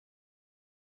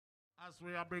As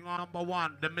we are bringing on number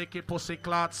one, the Mickey Pussy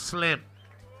Clot Slim.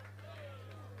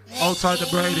 Outside the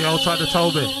Brady, outside the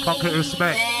Toby. Concrete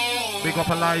respect. Big up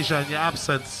Elijah in your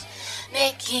absence.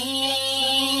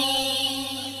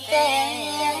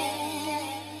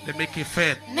 The Mickey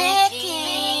Fit.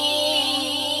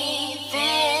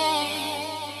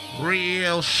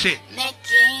 Real shit.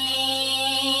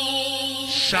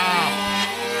 Sharp.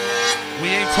 We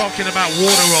ain't talking about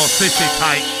water or city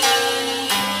type.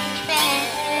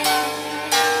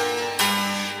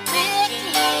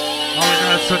 Going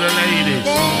out to the ladies.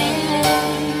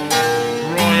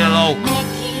 Royal Oak.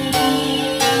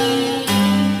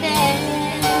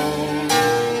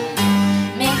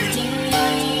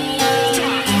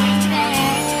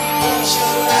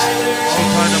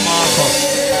 Outside the Marcos.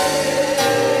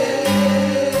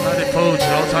 Outside the Fuji,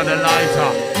 outside the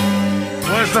lighter.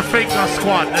 Where's the finger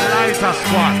squad? The lighter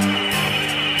squad.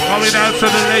 Going out to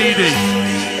the ladies.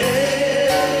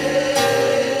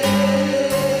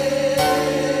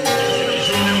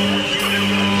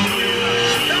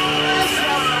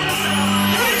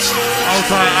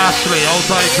 Outside Ashley,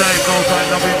 outside James, outside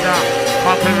Novinda.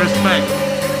 Fucking respect.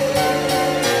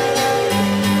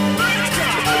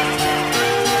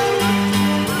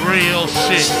 Real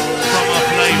shit. Summer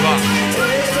flavor.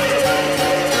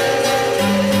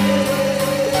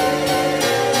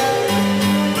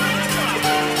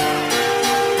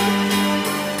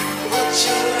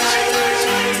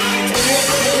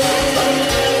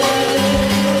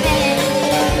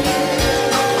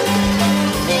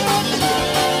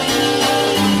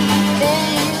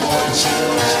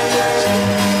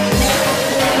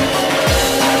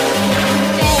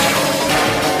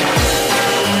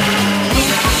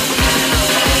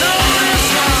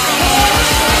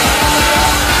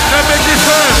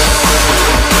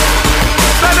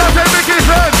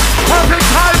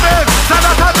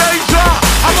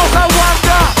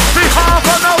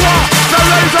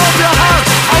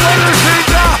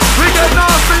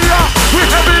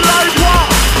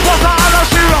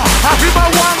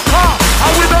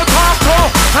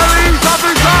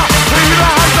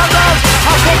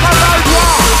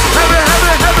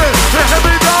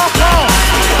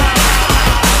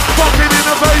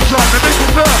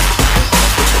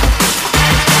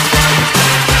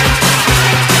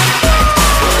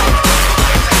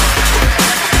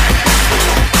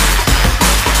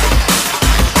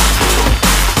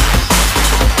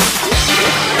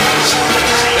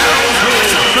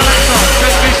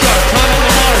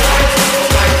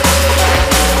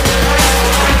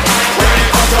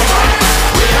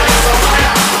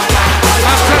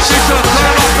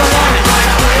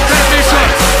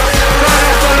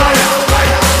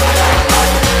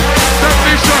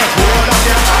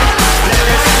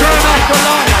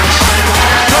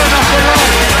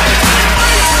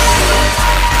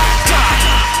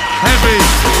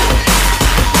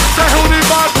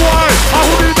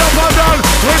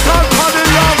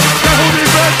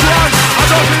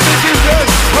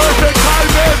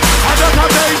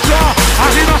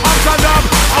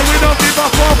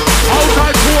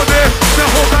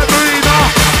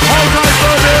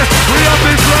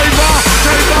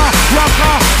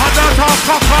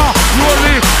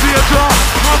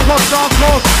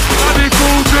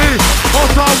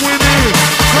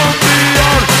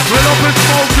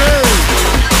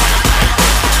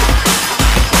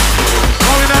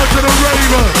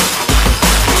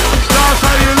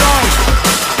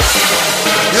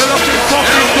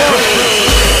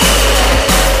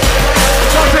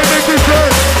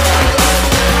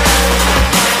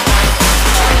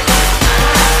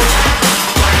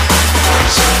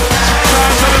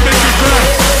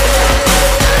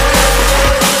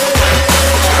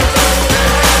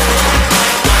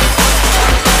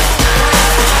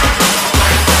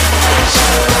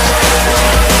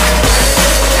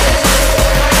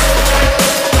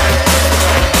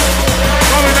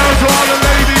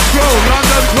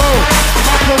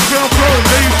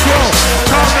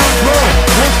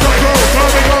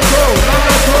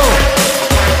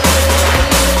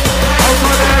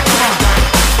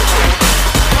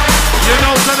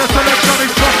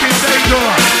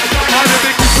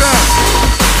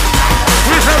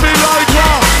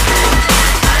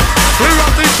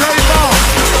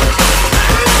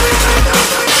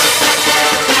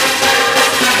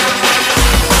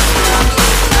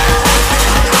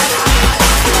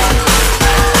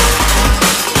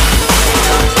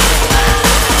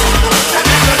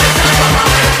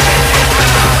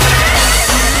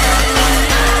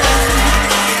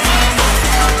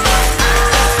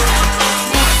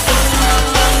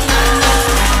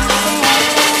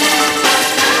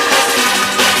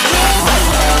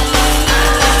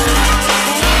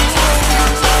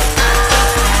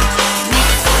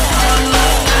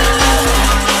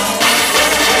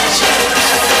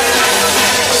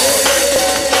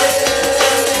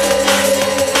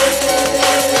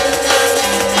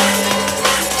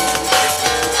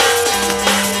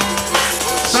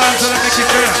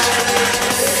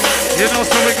 You know,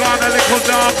 so we gone a little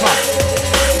darker.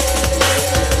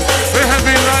 We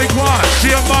heavy like what?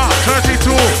 Shema, 32.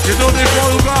 You know the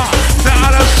vulgar. The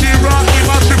other Shira,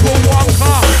 Ima triple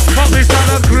walker. But this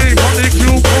other green, on the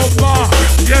cucumber.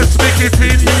 Yes, Mickey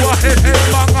Finn, you a head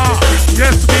banger.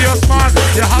 Yes, Bassman,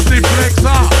 you have the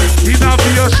flexer.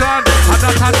 Innovation, and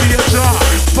that's a danger.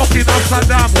 Fucking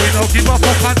Amsterdam, we don't give a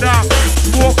fuck on them.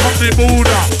 Smoke up the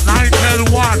Buddha,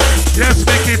 9L1. Yes,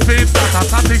 Mickey Finn, that's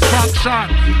a satisfaction.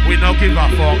 We don't give a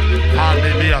fuck, call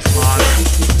me Bassman.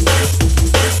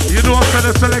 You know for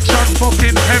the selection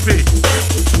fucking heavy.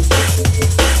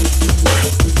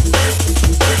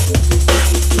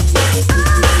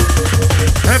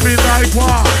 Heavy like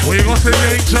what? We go to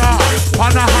danger.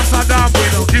 Pana Amsterdam, we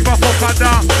don't give a fuck on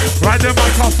them. Ride the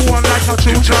microphone like a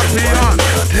true champion.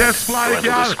 Yes, fly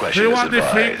girl, they want the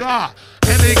finger.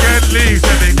 Any get leaves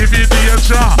and they give you the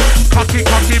shot. Cocky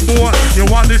boy, you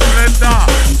want the slender.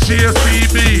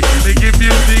 GSCB, they give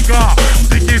you digger.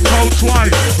 Dig it out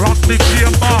twice, rock the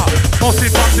chamber. Bust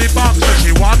it on the back, so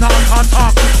she want her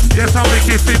attack. Yes, I make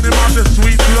it fit him on the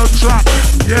sweet blood track.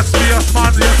 Yes,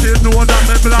 Bassman, yes, you know that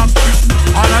me black.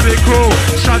 All of the crew,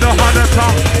 shadow had a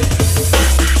tongue.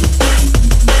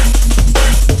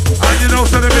 And you know,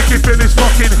 so they make it finish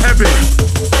fucking heavy.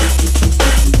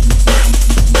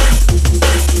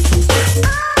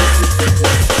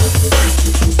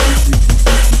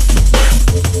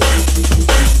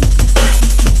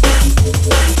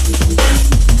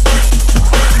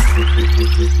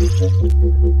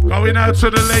 Going out to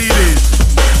the ladies.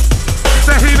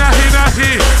 Say hina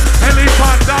he.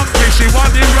 Elephant donkey, she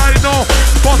want it right now.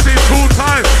 Boss it 2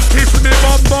 times. Kiss me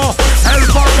bumbo. Help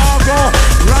her margo.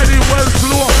 Riding well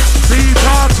slow.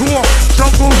 Beta tour.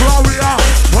 Jungle warrior.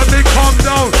 When they come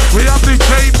down, we have the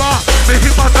chamber. They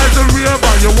hypnotize the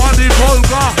river. You want the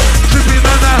vulgar. Tripping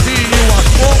on a he. You are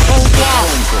smoke over.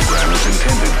 The program is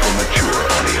intended for mature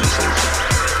audiences.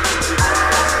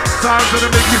 Sounds gonna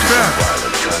make you fair.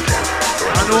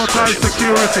 And outside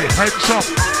security, head shop.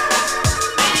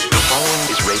 The phone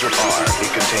is rated R.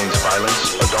 It contains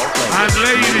violence, adult language. And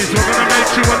ladies, we're gonna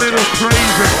make you a little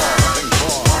crazy.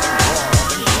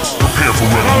 Prepare for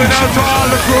going out to all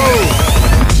the crew.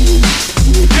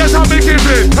 Yes, I'm making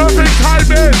it. Perfect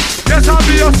timing. Yes, I'll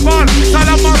be a fun.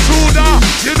 Salam Masuda.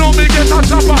 You know me get a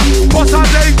chopper. What's a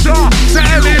danger? The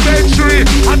elementary.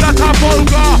 And that a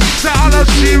vulgar. The Alan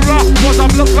Shearer. Was a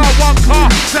block of one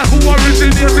car. The who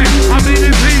originated. I mean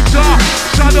the teacher.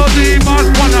 Shadow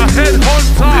demon. One a head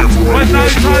hunter. When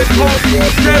night time comes.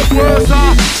 Get worse.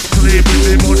 Sleep with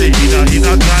me body in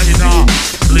a China.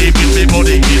 Sleep with me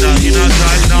body in a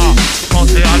China. Must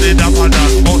say I did a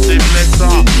pattern. Must say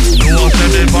flexer. No one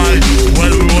send me vibes.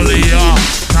 Well roll here.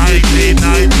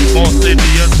 1990, most in the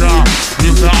job.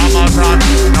 Use the Amazon,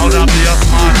 now that be a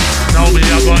smart. Now me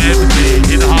a go MC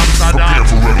in Amsterdam.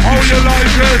 How you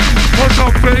like it? Push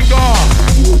up finger.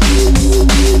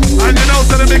 And you know,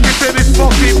 so they make it feel this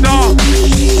fucking dark.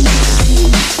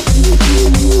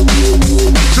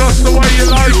 Just the way you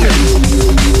like it.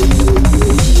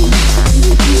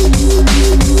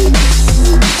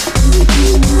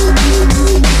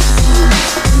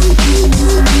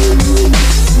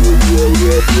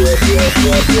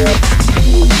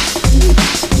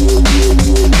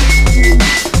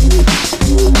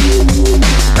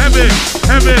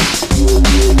 Heavy.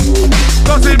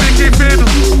 Does it make it feel?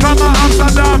 From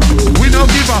Amsterdam, we don't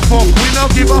give a fuck. We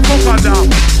don't give a fuck on them.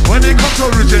 When it comes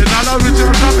to original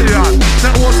champion,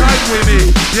 say outside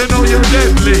winning, you know you're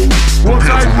deadly.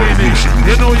 Outside winning,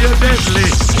 you know you're deadly.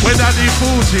 When that the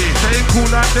Fuji, saying cool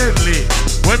and deadly.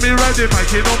 When me ready,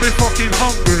 Mike, you know me fucking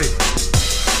hungry.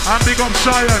 And big up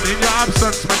Cheyenne in your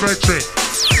absence, my brethren.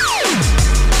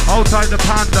 Outside the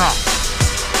panda.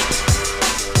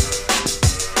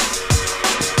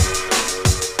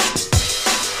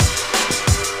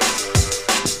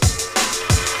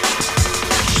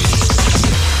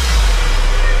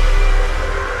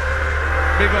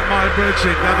 Big up my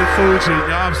brethren, Daddy Fuji in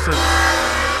your absence.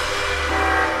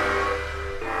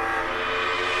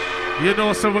 You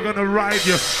know, so we're gonna ride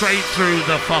you straight through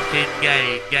the fucking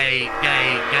gate.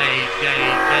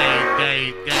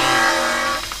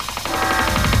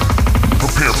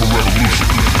 Prepare for revolution.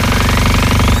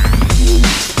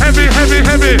 Heavy,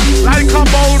 like a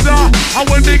boulder. And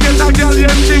when we get a girl,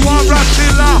 yes, she want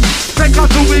Rachilla. Take her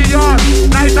to me yard,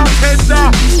 night and tender.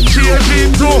 She is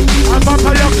into a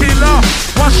vampire killer.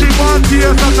 What she want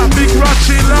here, that's a big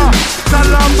Rachilla.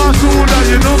 Salam Masuda,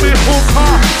 you know me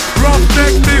hooker. Rough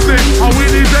neck busy, and we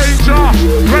need danger.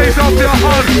 Raise up your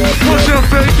hand, push your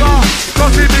finger.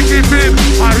 Does it make it fit?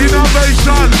 An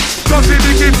innovation. Does it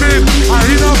make it fit? An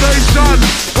innovation.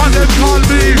 What they call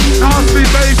me, nasty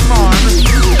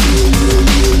Bassman.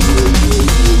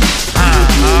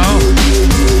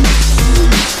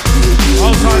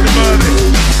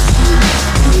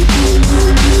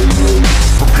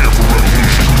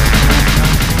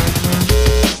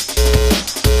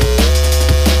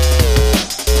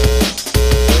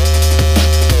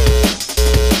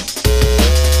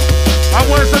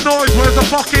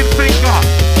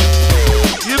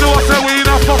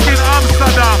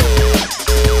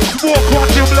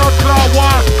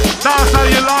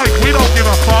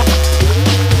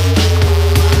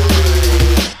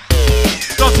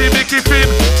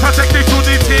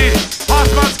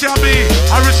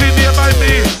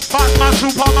 a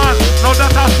Superman, now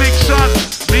that a fiction.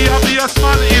 Me a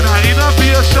Bassman in a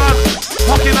innovation.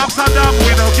 Fucking Amsterdam,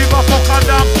 we don't give a fuck on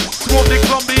them. Smoke the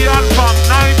Colombian from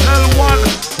 9 till 1.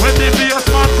 When the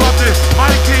Bassman got this,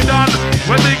 Mikey done.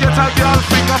 When they get a girl,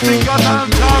 fingers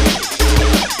on top.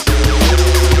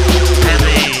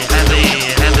 Heavy,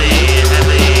 heavy, heavy,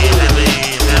 heavy, heavy,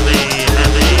 heavy,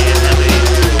 heavy, heavy.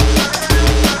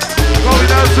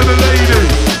 Going out to the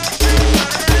ladies.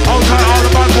 Outside all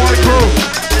the bad boy crew.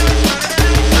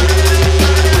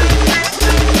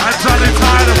 And Johnny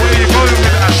Tyler, where you going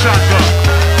with that shotgun?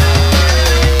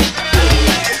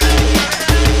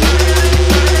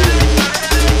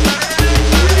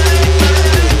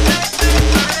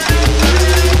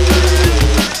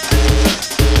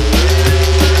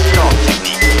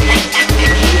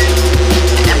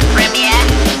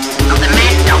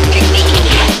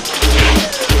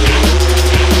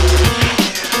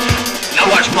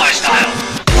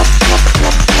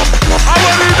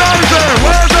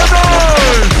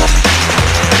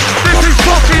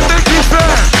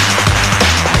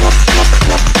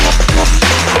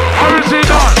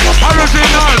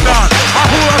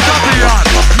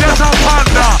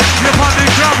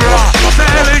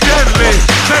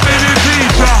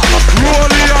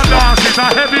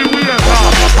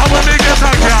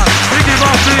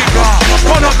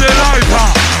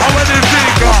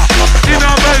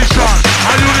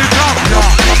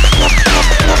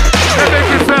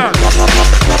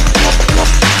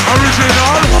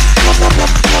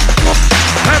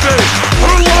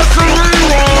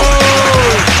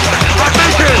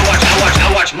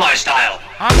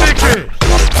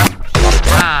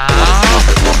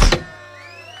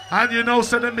 And you know,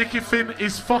 so the Mickey Finn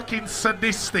is fucking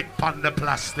sadistic, panda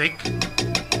plastic.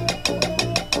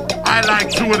 I like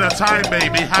two at a time,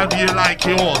 baby. How do you like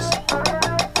yours?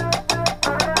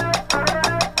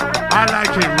 I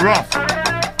like it rough.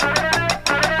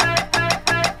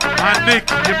 And Nick,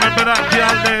 you remember that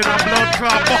girl there in a blood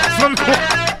clot bottle?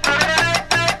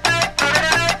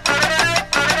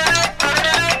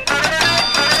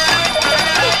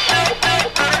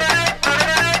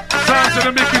 Sounds of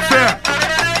the Mickey Finn.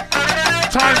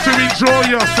 Time to enjoy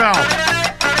yourself.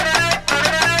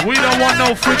 We don't want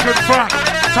no freaking frack.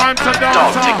 Time to dance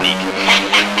off.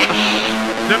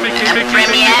 The Mickey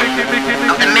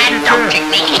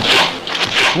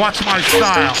Watch my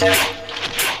style.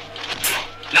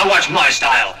 Now watch my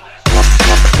style.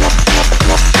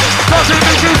 Dirty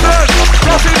Mickey Finn,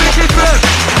 dirty Mickey Finn,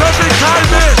 perfect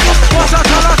timing. What's a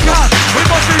talakat? We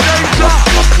must be danger.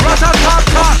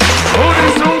 Rat-a-tat-tat. Who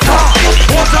is super?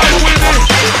 What I winning?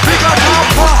 Bigger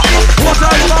papa. What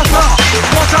I massa?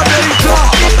 What a danger?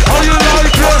 How you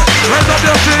like it? Raise up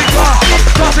your finger.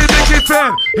 Dirty Mickey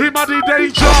Finn, him a the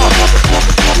danger.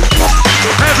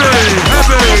 Heavy,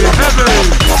 heavy, heavy.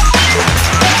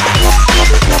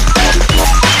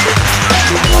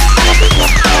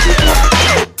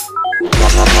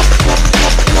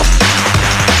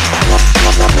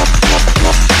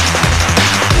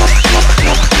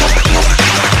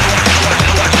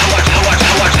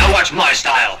 Watch my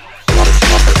style.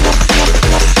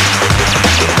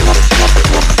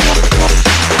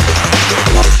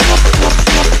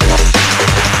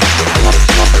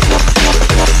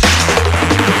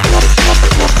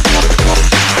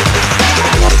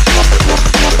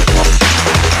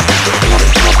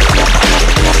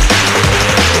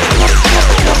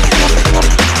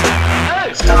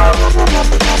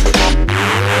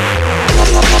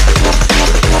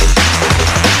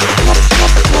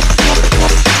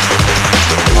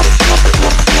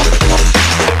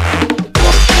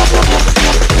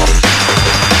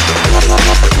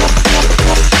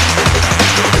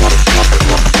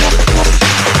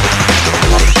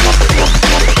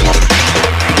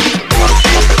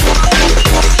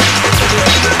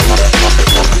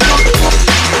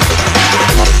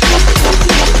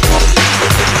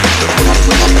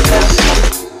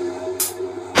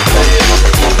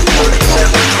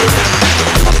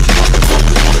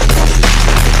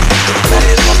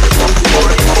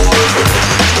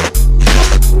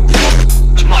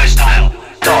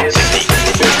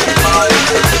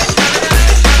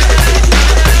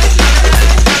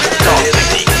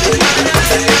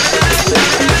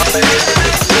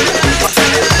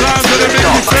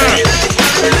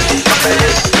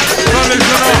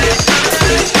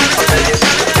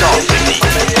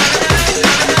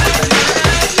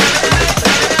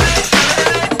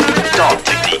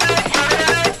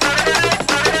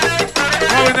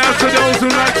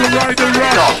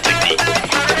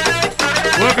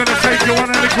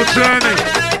 Journey.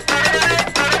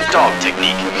 Dog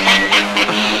technique.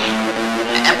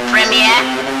 The premiere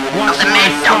of the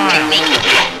mad dog technique.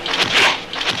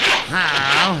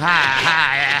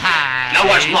 Now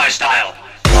watch my style.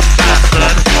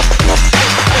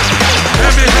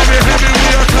 Heavy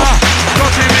waiter.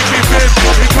 Dirty Mickey Fish.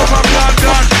 He come from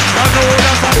London. I know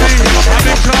that's a me. I'm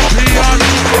the champion.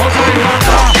 Okay,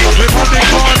 Gumsta. Live on the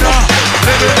corner.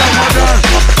 Live in the modern.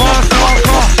 Fast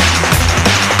walker.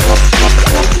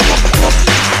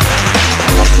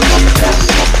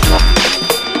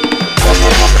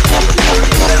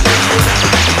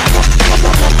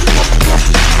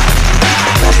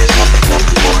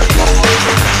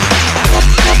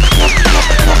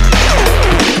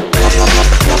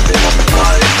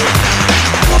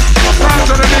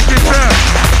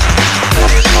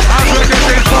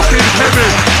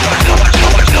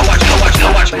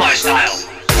 Now watch my style.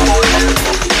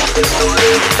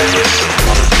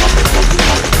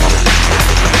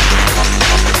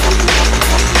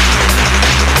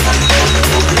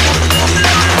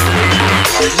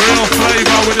 Real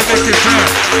flavor with the Mickey Fair.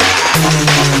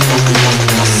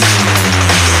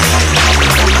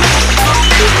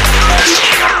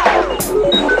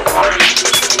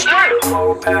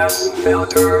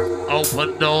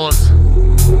 Open doors.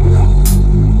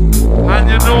 And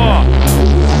you know,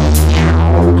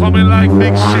 coming like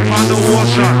big ship on the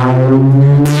ocean.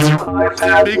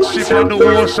 Big ship on the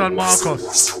ocean,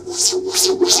 Marcus.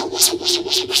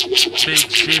 Big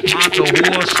ship on the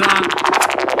ocean.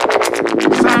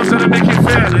 Sounds of the Mickey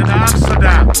Fair in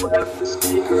Amsterdam.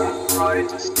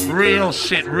 Real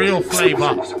shit, real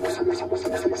flavor.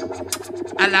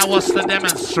 Allow us to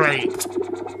demonstrate.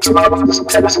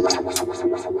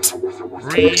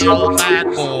 Real bad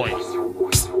boy.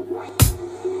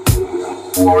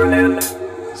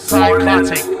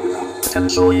 Psychotic.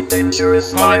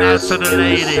 Going out to the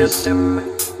ladies.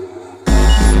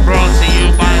 Brought to you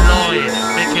by Lloyd.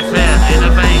 Mickey Fair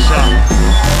Innovation.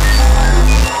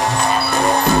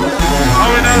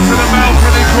 Going out to the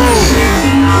balcony crew.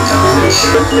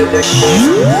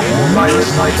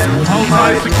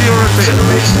 Outside security.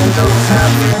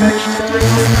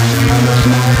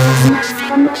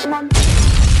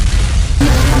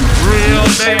 Real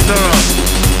dangerous.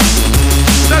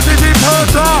 That is it,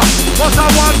 Herbzie. What's a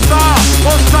one star?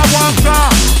 What's a one star?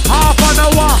 Half an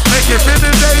hour, make it in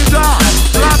the danger.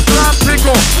 Slap,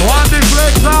 tickle, one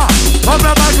deflector. From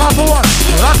the microphone,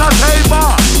 that's a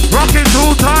taper. Rock it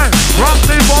 2 times, rock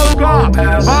the vulgar.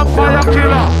 Vampire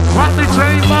killer, rock the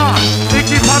chamber. Stick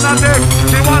it on the neck,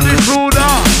 she want the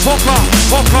shooter. Fucker,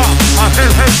 a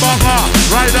headbanger.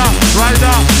 Rider,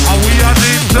 and we are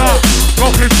ninja.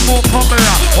 Rockin' smoke from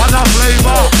there, what a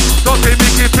flavor. Dirty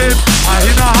Mickey Pip, I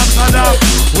hit a Amsterdam.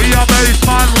 We are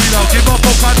Bassman, we don't give a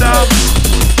fuck a damn.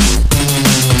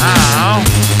 Ow.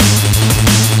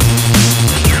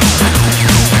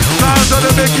 Sounds of the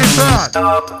Mickey Fair.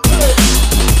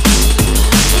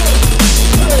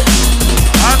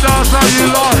 And that's how you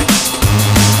like.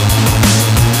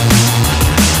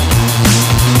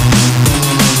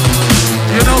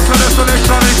 You know, so the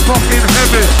selection is fucking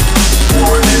heavy.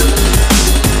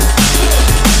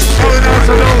 Going out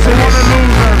to those who want to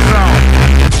lose themselves.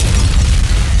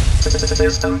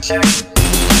 System check.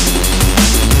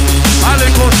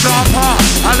 Aliko sharper,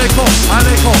 Aliko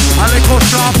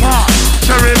sharper.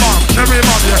 Cherry bomb,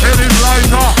 your head is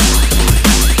lighter.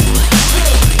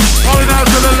 Going out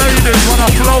to the ladies, wanna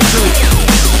flow to.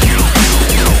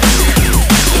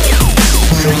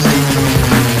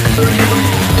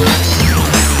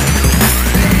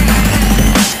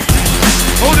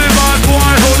 Hold it, bad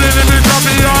boy, hold it, limit of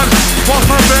beyond. What's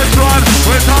my veteran?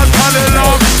 We're on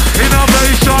Palilong.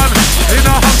 Innovation, in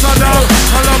a Amsterdam,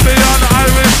 Colombian,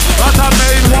 Irish, that's a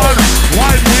main one.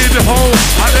 White weed hole,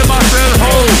 and them a sell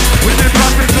hole. With the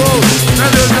traffic go, then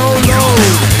there's no low.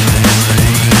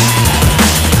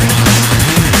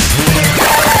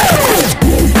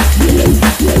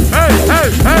 Hey,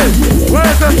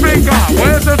 where's the finger?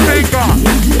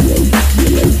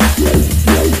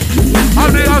 I'm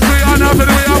the as we are now, but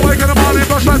we are waking up on the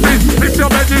brush my teeth. Fix your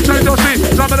bed, you change your sheet.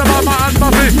 Some of them are my hands,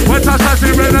 my feet. When touch that sea,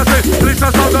 rain and sea. Police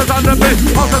and soldiers on the beat.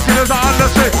 House and skillers are on the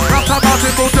street. Rap some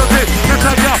mountain, boot to see. Get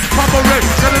a girl, pop a ring.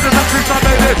 Get in the taxi, stop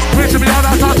it in. We should be on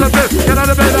that touch of this. Get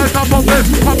out of bed, I stop on this.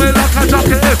 Pop me like a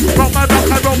jacket in. Rock my back,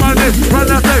 I roll my knee. Run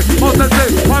that thing, most of the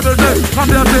thing. Find the thing,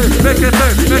 come here, thing. Make it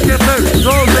sing.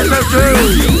 Roll it, let's do.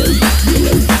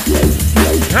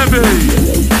 Heavy.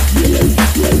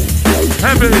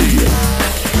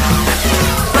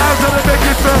 Sounds of the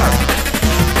Mickey Fair.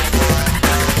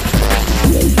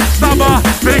 Stabber,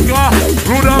 finger,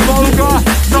 ruder, vulgar,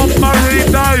 submarine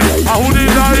dive, a hoodie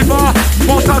diver,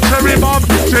 boss a cherry bomb,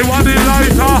 she want the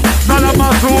lighter,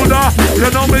 Salamasuda, you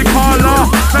know me caller,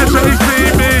 said she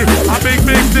see me, a big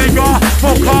digger,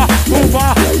 fucker, mover,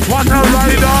 what a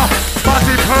rider,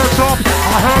 Batty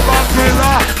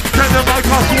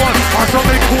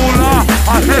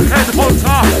head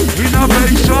hunter,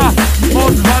 innovation,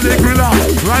 Mount Valley Griller,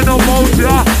 Rhino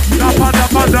Mountia,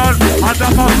 Dapper Dan, and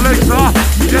Dapper Flexer.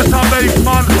 Yes, a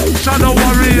Bassman, Shadow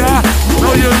Warrior.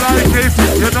 Know you like it,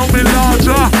 you know me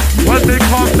larger. When they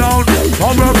come down,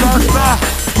 Horror Buster,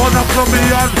 Mother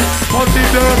Colombian, Monty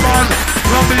Durban,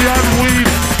 Colombian weed,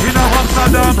 in a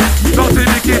Amsterdam, Dirty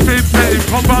Nicky Fintay,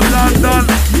 come from London,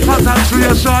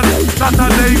 concentration, that's a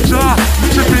danger,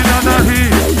 chipping on the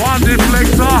heat, one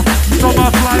deflector, summer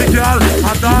fly girl,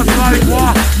 and dance like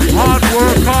what, hard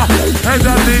worker, head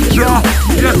a ninja,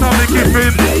 yes I'm Nicky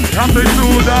Finn, I'm the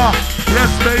Suda,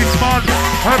 yes Bassman,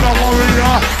 I'm a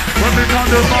warrior, when we on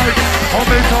the mic, I'm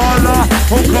a taller,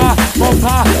 hooker,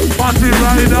 bumper, party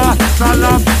rider,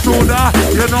 salam, Suda,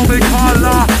 you know me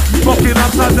caller, fucking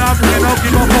Amsterdam, we don't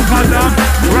give a fuck on them.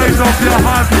 Raise up your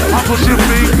hand and push your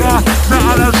finger. Say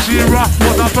Alan Shearer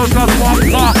was a first class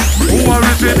walker who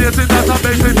originated as a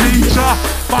basic teacher.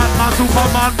 Batman,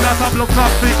 Superman, that's a block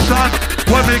of fiction.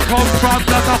 Where we come from,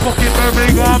 that's a fucking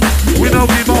Birmingham. We don't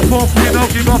give a fuck, we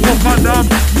don't give a fuck on them.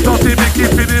 Dirty Nicky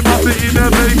Finn him of the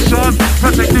innovation.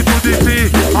 Protected to the T,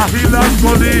 a hill and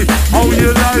gully. How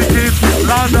you like it,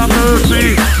 land of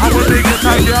mercy. And when they get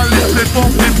a girl, they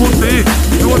fuck the pussy.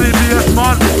 Do the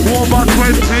Bassman, over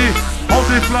 20. How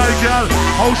they fly girl,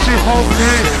 how she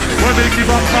hungry. When they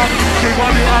give a cock, she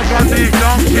want the agony.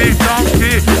 Donkey,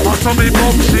 and some me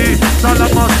bumsy.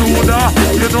 Salama Suda,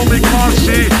 you know me call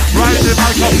she. Ride the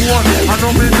microphone, I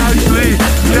know me nicely.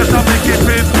 Yes, I make it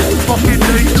fit, fucking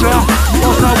danger.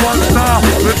 Bust a one star,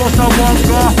 we bust a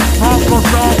wanga.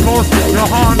 Marcos, your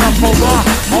hand a cover.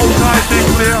 Outside be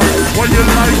clear, what you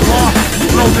like what?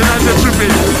 Floating and the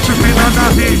tripping and the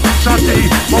heat.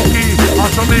 Shotty, monkey,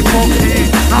 and some me funky.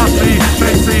 Nasty,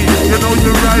 Macy, you know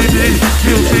you ride it.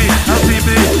 Guilty, LTV,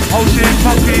 how she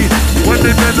cocky. When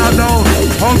they bend her down,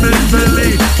 hold it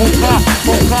belly. Hooker,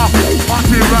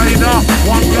 party rider.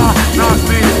 Wanga,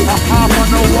 nasty, a half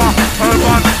an hour.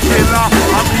 Urban killer,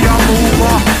 I'm the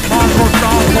mover. Marcos,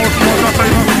 was a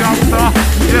famous gangster.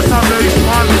 Yes, I'm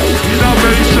Bassman,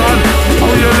 innovation.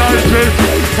 How you like it?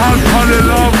 Can't call it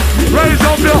love. Raise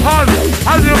up your hand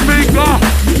and your finger.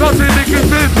 Doesn't make it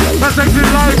fit. That's actually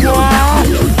like wow.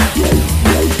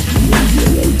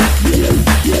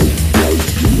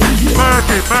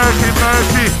 Murky,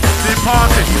 the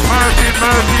party.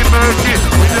 Murky,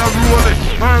 we are rolling.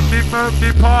 Murky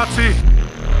party.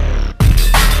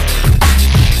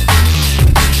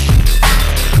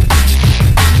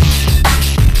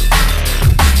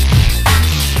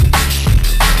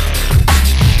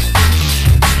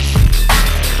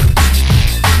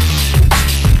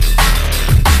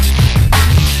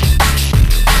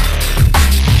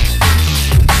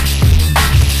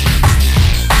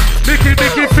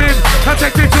 Nicky Finn,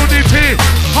 protected to the T.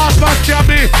 Hot bass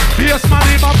jammy, Bassman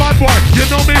in my bad boy. You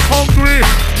know me hungry.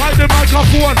 Mind the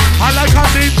microphone, I like a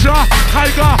ninja.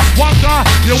 Tiger, wanga,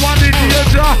 you want the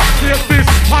danger. Snake fish,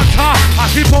 panther, a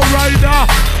hippo rider.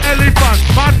 Elephant,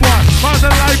 bad boy, man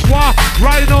like what?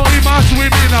 Rhino, he must swim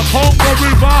in a Congo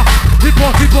river. Hippo,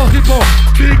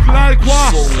 big like what?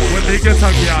 When they get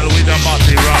a girl with a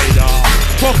body rider.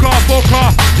 Fucker,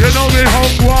 you know me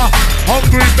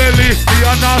hungry belly, me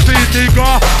a nasty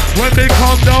nigga. When they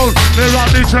come down, they rock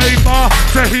the chamber.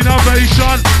 Say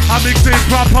innovation, I mix it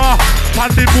proper. On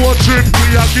the boat trip,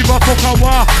 we a give a fuck a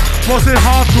war. Was it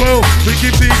half well, we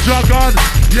give the dragon.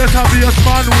 Yes, I be a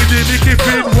man with the Nicky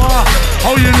Finn war.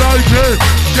 How you like it?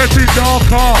 Get it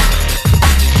darker.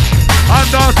 And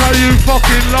that's how you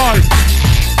fucking like.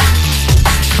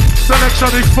 Selection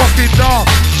is fucking dark.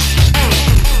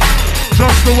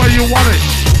 Just the way you want it.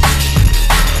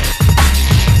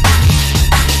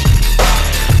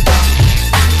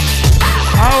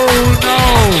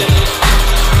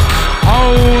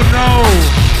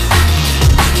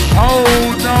 Oh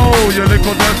no, you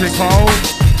little dirty cold.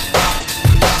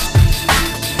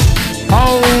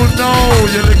 Oh no,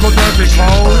 you little dirty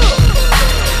cold.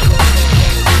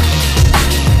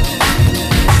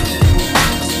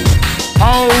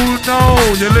 Oh no,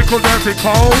 you little dirty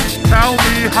cold. Tell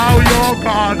me how your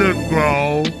garden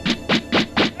grow.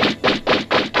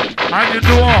 And you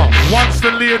know what? Once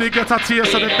the lady get a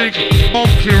taste of the big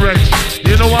monkey wrench,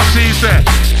 you know what she said?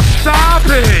 Stop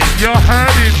it! You're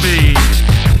hurting me.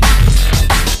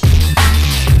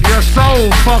 You're so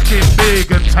fucking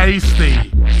big and tasty.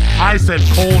 I said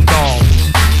corn dog.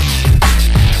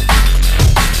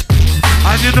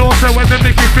 And you know so when the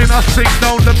Nicky Finn sing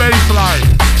down the bass line,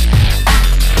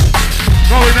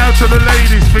 going out to the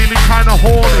ladies feeling kinda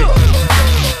horny.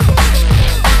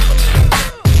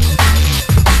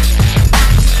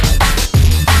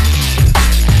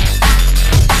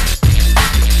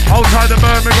 Outside the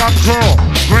Birmingham crew,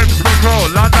 Grimsby Crow,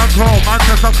 London Crow,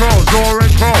 Manchester Crow,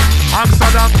 Zurich Crow,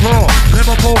 Amsterdam Crow,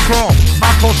 Liverpool Crow,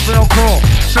 Macclesfield Crow,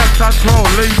 Shepton Crow,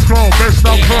 Leeds Crow,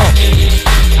 Bristol Crow.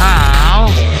 Ow.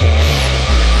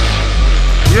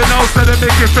 You know, so they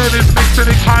make you feel this mixing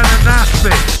it kind of nasty.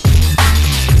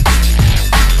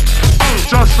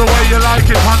 Just the way you like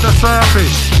it on the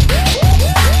surface.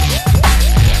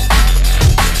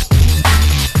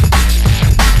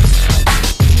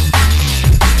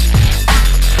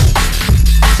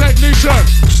 Technician,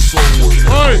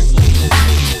 oi,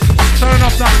 turn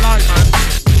off that light, man.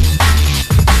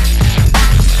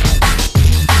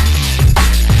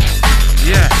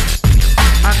 Yeah,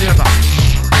 and the other.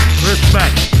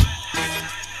 Respect.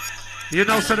 You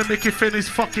know, so the Mickey Finn is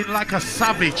fucking like a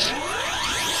savage.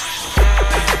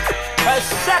 A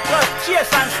second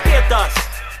chase and status.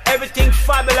 Everything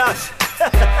fabulous.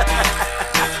 Top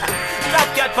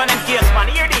cat for them case, man.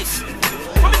 Hear this.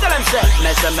 What me tell him say? Me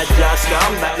say me just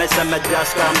come back. Me say me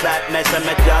just come back. Me say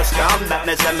me just come back.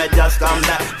 Me say me just come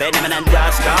back. Benjamin and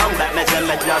just come back. Me say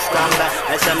me just come back.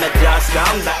 Me say me just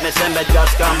come back. Me say me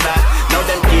just come back. Now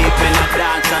them keeping a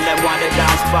dance and them want to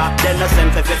dance back. Them no send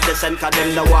for 50 cent cause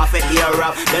them no want for ear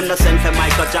rap. Them no send for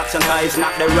Michael Jackson cause it's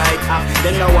not the right app.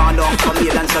 Them no want no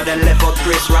comedian so them left out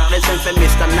Chris Rock. They send for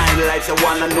Mr. Nine Lives, the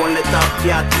one and only top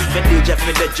cat. The DJ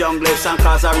for the junglers and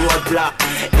cause a roadblock.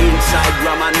 Inside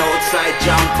rum and outside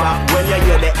jump up. When you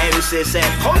hear the MC say,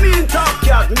 come in top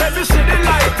cat, let me see the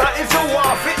light. But if you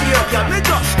want for ear cat, me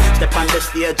just step on the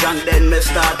stage and then me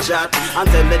start chat. And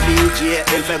tell the DJ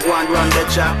if I go and run the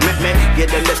chat. Make me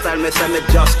give them the style, me say me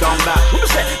just come back. Who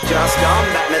say just come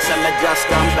back, me say me just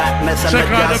come back. Me say me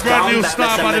just come back, me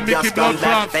say me just come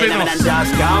back. Benjamin and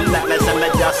just come back, me say me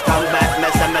just come back. Me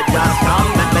say me just come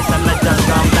back, me say me just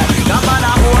come back. Come on a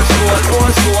old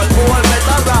school, old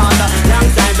veteran. Long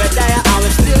time but there and we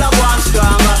still a one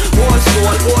strong. Old school,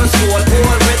 old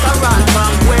veteran. From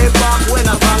way back when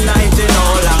I'm from 19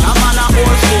 all long. I'm on a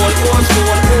old school,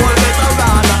 old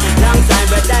veteran. Long time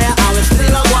but there and we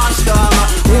still a one strong.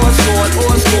 Old school,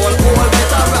 old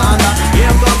veteran.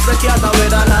 Here comes the cat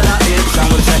with another hit song.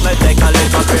 We say me take a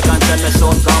little break and tell me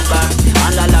soon come back.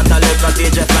 And a lot of little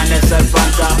DJ find themselves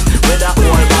on top. With a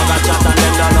whole bag of chat and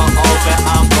them don't know how to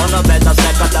act. Gonna better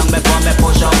second than before me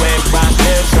push away back.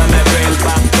 Lyrics when me bring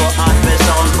back to hot me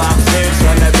sound back. Lyrics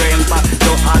when me bring back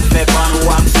to hot me fun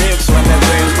wax. Lyrics when me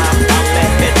bring back and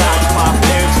make me dance pop.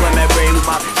 Lyrics when me bring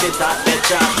back shit at the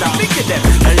chapter. Pick it them,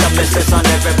 I love me sis and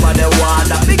everybody want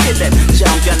that. Pick it them,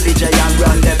 champion DJ and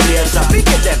run the place. Pick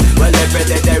it them, well every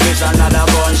day there is another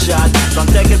gunshot. Don't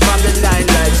take it from the 9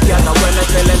 lights, scatter when me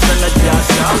tell him say me just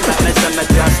come back. Me say me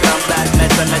just come back. Me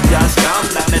say me just come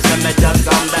back. Me say me just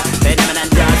come back. Benjamin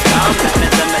and just come back. Me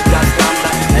say me just come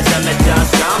back. Me say me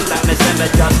just come back. Me say me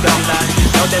just come back.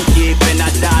 Now them keeping a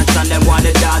dance and them want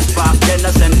to dance back. Then no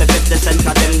send for 50 cent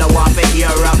cause them no want for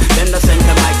ear rap. Then no send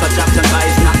for Michael Jackson cause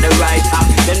it's not the right app.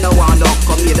 Them no want no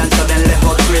comedian so them left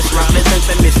out Chris Rock. They send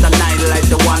for Mr. Nine Lives,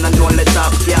 the one and only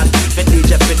top cat. For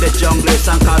DJ for the junglers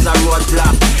and cause a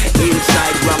roadblock.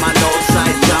 Inside rum and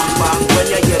outside jump back. When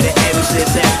you hear the MC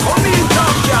say, come in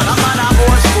top cat. I'm on a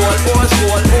old school,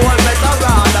 old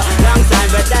veteran. Long time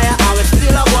but there and we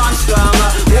still a one strong.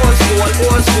 Old school,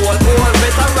 old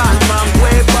veteran. From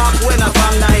way back when I'm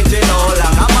from 19 all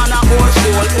long. I'm on a old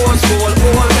school,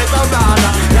 old veteran.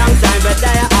 Long time but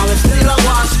there and we still a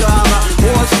one strong.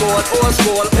 Old school,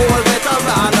 old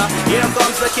veteran. Here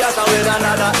comes the cat with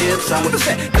another hit song. What you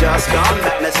say? Just come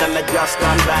back, me say me just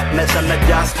come back. Me say me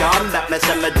just come back, me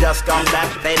say me just come back.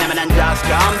 Benjamin and just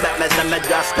come back, me say me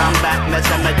just come back. Me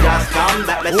say me just come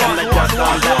back, me say me just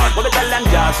come back. What we tell them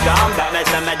just come back, me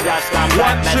say me just come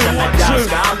back. Me say me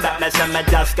just come back, me say me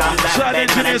just come back. Shout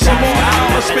engineer some more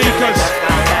on the speakers,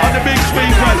 on the big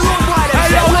speakers.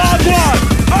 Hey yo, one,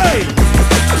 hey!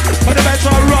 When the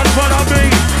better run for the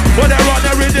beat, when they run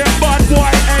the rhythm, bad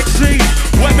boy XC.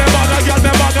 When me bag a girl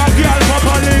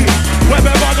properly. When me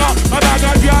bag a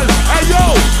girl. Hey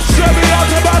yo,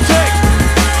 semi-automatic.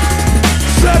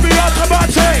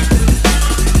 Semi-automatic.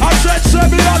 I said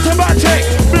semi-automatic.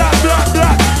 Black.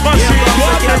 Machine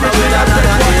gun, everything I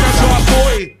take one, that's our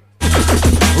boy.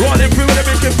 Rolling through with the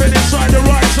making fin inside the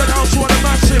right, and also on the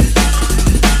massive.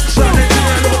 Sound engineer,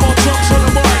 a little more time.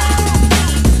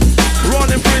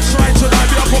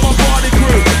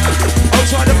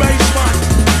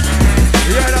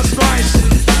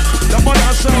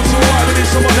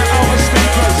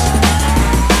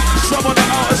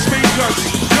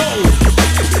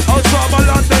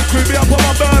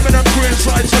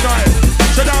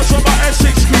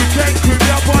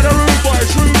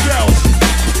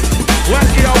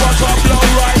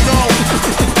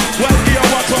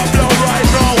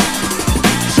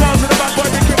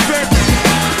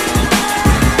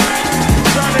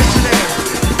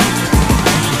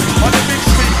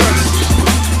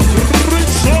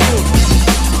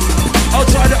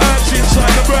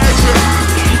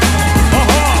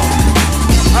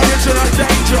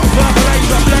 danger,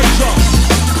 percolator, blazer.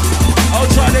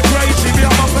 Outside the crazy, me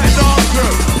on my pet dog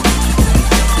crew.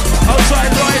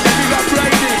 Outside riding, we got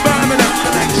Brady, Birmingham,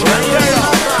 and Leia.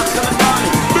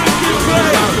 Mickey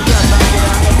Play.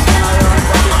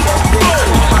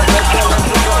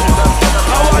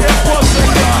 How are they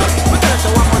busting, God?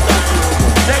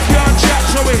 They can't chat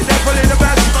to it, they're pulling the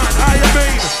best man, how you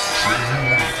mean?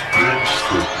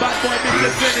 Bad boy, Mickey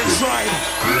Flynn inside.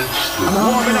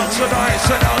 Warming up tonight,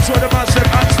 send out to the massive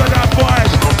Amsterdam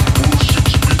boys.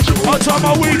 Outside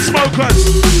my weed smokers,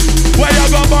 where you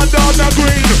got burn down the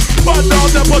green, burn down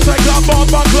the pussy, got bomb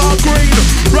back on green.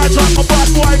 Right up my bad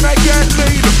boy, make it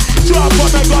lean. Drop on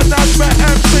the gun, that's my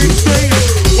M16.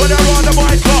 When they're on the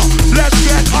mic up, let's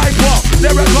get hyper.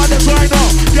 They record designer,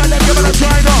 yeah, they give it a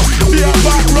China. Be a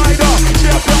back rider, be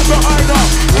a back behinder.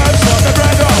 Hands on the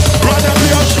breader, run the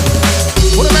pierce.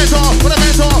 Put a mentor, put a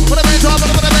mentor, put a mentor, put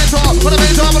a mentor, put a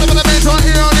mentor, put a mentor,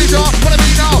 here on each other. Put a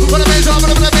mentor, put a mentor,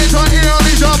 put a mentor, here on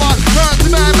each other.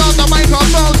 First man on the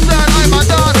microphone, stand, I'm a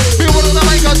done. People on the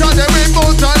microphone, they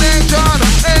remove the nation.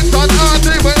 England,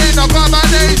 earthy, we're in a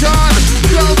combination.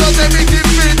 Girls on the Mickey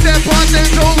Fit, they're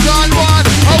punting 2 on 1.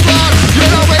 Oh God, you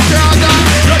know it, you're done.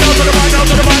 You're down to the mind, down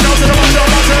to the mind, down to the mind,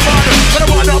 down to the mind. To the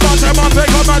mind, down to the mind, pick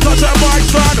up and touch the mic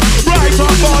stand. Right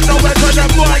on board, no way to the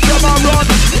mic, come and run.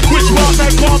 Which one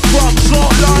they come from?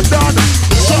 South London.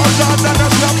 South London,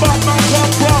 that's where Batman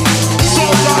come from.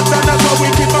 South London, that's where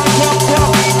Wicked Man come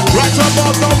from. Right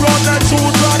above the run, and 2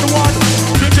 on 1.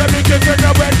 The Jimmy King in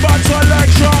the red band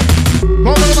selection. Come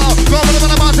on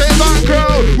the mountain back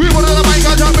crew. We want to the mic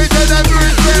and jump into the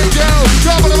green stage, yo.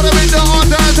 Come on the window on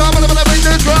time, come on the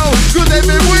window throw. Cause they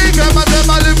been weak, I'm a them,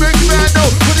 my lyrics man, no.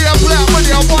 Whether you're black,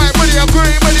 whether you're white, whether you're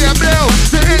green, whether you're blue.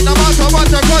 They ain't no matter what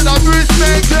you call a green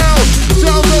stage, yo. So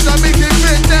good that make it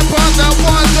fit, them past that 1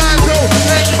 and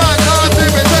 2. Next man, not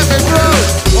even let me through.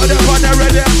 Whatever they're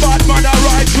ready, bad man, I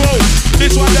ride through.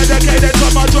 This one dedicated to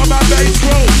my drum and bass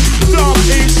crew. North,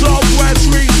 east, south, west,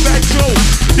 respect you.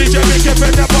 DJ Mickey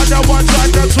Flynn up on the 1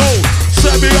 and the 2.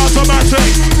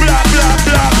 Semi-automatic, blah, blah,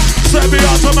 blah.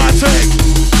 Semi-automatic.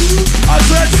 I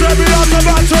said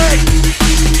semi-automatic.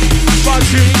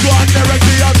 Machine gun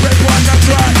directly on red 1 and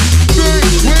track.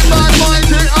 We bad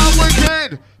minded and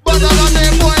wicked. But I'm not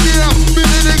name boy here. Me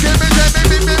didn't get me,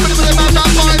 but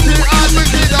I'm minded and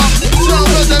wicked. So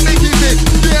does the Mickey Flynn.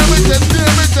 Deal with the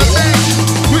bitch.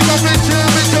 We gon' be chill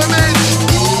with the bitch.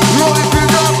 Rolling through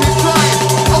dark inside.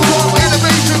 Oh, what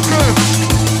innovation crew.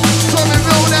 So we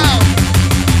roll now.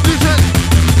 Listen.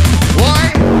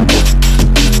 Why?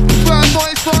 Bad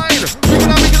boys fine. We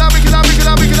can have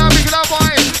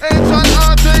wine. It's on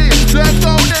RT. Let's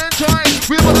go then try.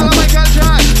 We put on the mic and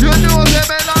try. You know them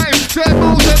in life. 10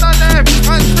 moves to the left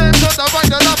and step to the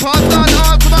right. And up and down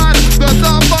hard man. The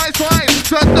dumb boys fine.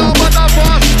 The dumb and the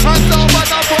boss. And dumb and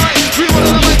the boy. We put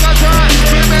on the mic and try.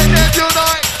 We made them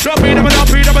unite. Don't beat them, don't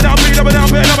beat them, don't beat them, don't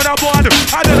beat them, don't beat them.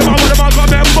 I don't know what the man got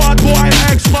them bad boy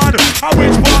X-Man. And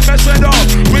which part best end up,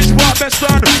 which part best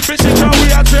done. This is how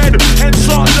we are said in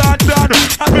South London.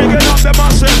 I'm bringing up the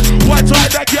massive, white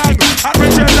side the gang. I'm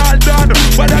reaching London,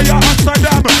 whether you're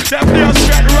Amsterdam. Them players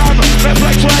get ram, they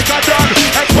flex like a dog.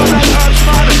 X-Man and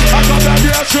Herbzie, I got the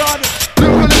nation.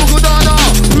 Look Donna,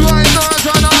 right now,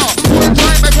 Donna. When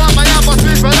time me come, I have a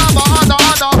sleep, but I'm a under.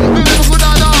 Look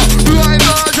Donna, right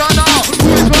now, Donna.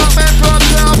 Which part me from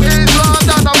South East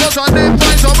London. I was on them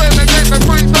times, so when me get me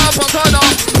free stop on Donna.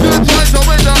 Good times, so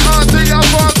when the RT and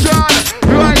function.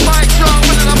 Right, Mike,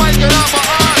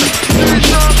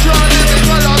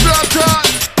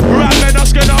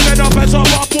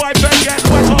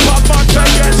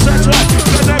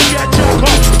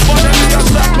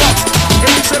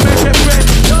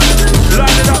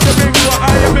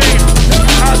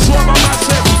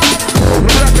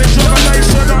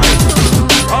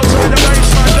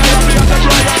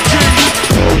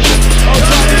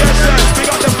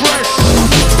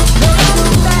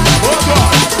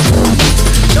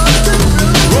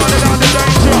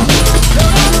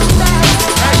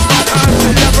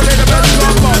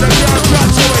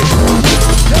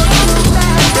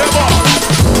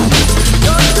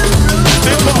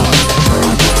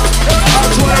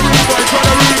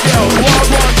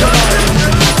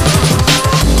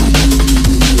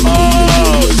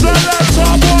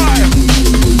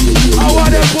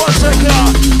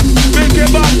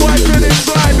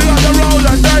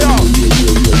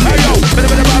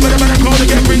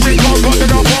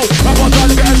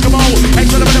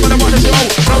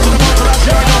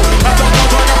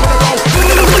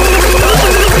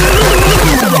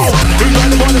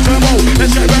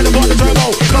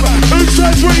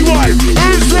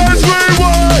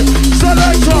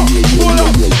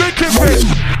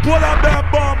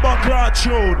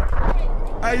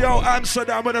 Hey yo,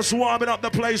 Amsterdam, we're just warming up the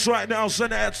place right now.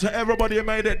 Send it to everybody who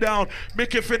made it down.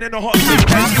 Mickey Finn in the hot seat,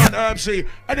 Bassman, Herbzie.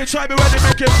 Anytime you're ready,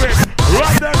 Mickey Finn,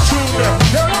 right there, tune them.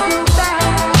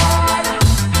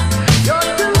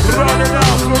 Run it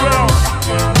out, for real.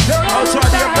 Outside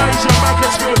the invasion,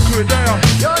 Macclesfield crew there.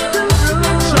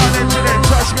 Shout engineer,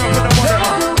 touch me up in the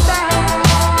monitor.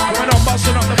 Coming up,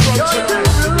 busting up the front tonight.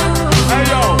 Hey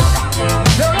yo.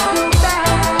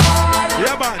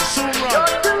 Yeah man, soon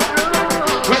run.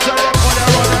 Where's the left on the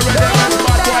road, the rhythm and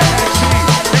bad boy XC.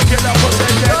 Thinking that was a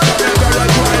dead, but never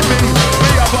a drive me. Me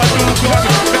have a new gun,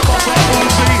 them was a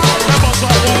Uzi. Them was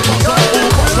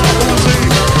a Uzi.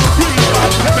 Real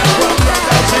bad, them from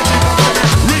London City.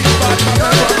 Real bad, them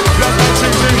from London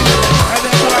City. And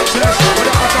them boys test, but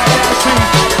them was a RC.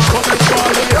 But they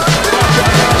started, bad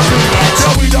boy RC.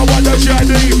 Yeah, we don't want the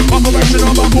journey. Operation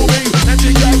on my movie. And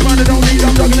the guys, man, they don't need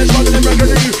them. Juggling and struggling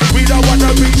regularly. We don't want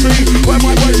the BT. When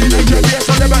my boys in HMBS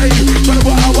on never eat.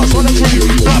 24 hours on the tree.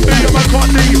 Not me and my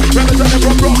Courtney. Representing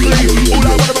from Broccoli. All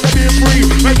I want to be is free.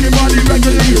 Making money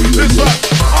regularly. Listen,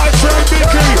 I say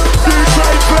Mickey. You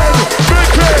say Ben.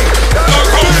 Mickey.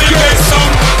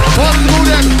 One to go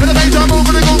there. To the base, I'm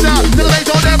moving to go down. To the base,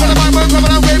 on there. For the mic, we're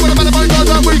coming out. Wait, for the money,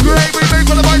 we great. We make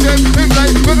for the mic, we play.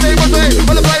 We're going to play.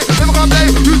 For the play. Never come play.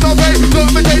 You don't play.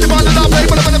 Don't imitate the band and I'll play.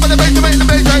 For the base, to make the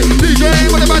base. DJ,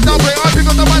 for the band, I'll play. I pick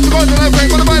up the mic to go to the play.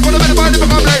 For the mic, never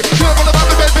come play. Do it for the band,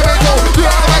 the best, the mental. Do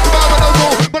it on the mic, the band, the mental.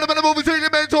 For the band, the movie, to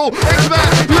the mental. X-Man,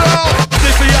 yo.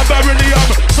 Lithium, beryllium,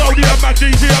 sodium,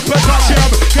 magnesium, potassium,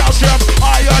 calcium,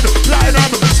 iron,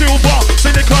 platinum, silver,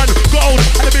 silicon, gold,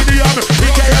 aluminium,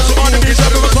 EKS, enemies,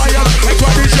 everyone's iron,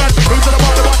 expedition, who's the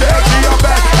bottom of the XE,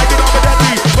 bad, I get up with that D,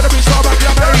 but I'm in star back,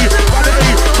 I'm A,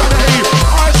 vanity,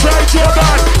 I say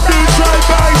Jordan, you say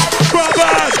bass,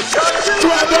 Robert,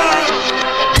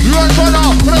 run for now,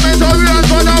 for the mental, run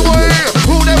for the way,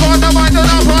 who never on the mind, and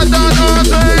I'm on the earth,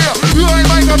 you ain't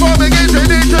microphone, begins in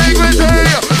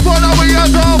integrity, follow we are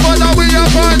so, follow we are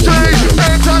country,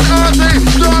 it's an earthy,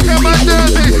 dark and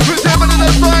dirty, with them in the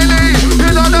smiley,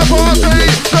 in on the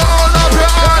party, so all up your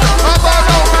hand, I'm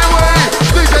on the way,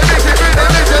 DJ,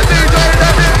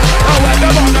 I went the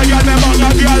banga,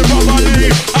 girl,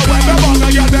 properly, I went the banga,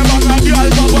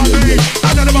 girl, properly,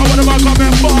 I don't know what I'm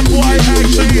coming from, boy,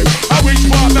 XC, I wish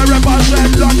for me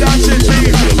represent London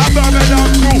City, I'm Birmingham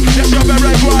crew, yes, you're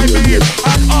very grimy,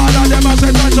 and all of them are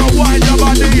said to wind your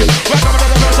body, we're coming to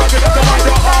the best, I get up to wind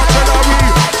your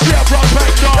artillery, share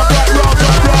protector, black round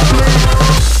and broccoli.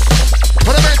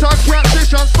 For the mental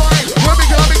transition fine, we're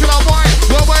making our wine,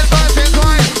 we're well burnt in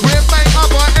time, we make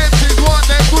up our MCs, want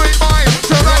them green mind,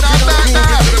 so right now, back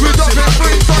now, we're dropping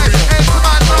free time,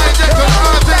 X-Man 9, they can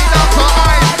earthing up for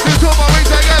eyes, you two more we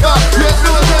together, you're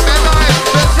still them in line,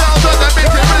 the sounds of the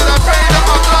meeting, with the brain that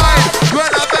I'm lying, when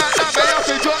I'm back now, they have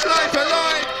to drop life and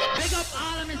line. Big up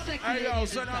all of my sexy Hey yo, ladies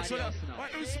send out to inside them. the house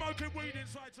Wait, who's smoking weed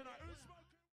inside tonight? Who's smoking?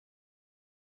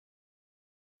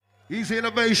 Easy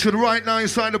innovation right now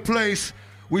inside the place.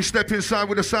 We step inside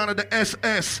with the sound of the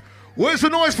SS. Where's the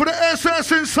noise for the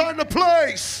SS inside the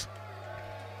place?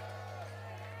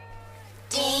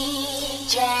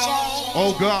 DJ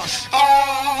Oh gosh.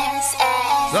 SS.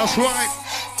 That's right.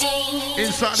 DJ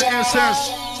Inside the SS.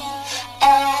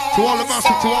 To all the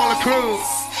massive, to all the crew.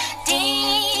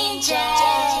 DJ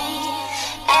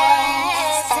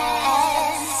SS.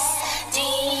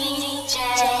 DJ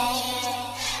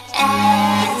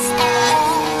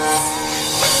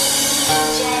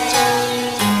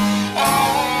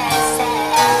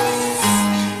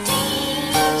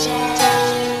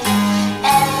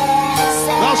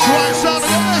That's right, sound of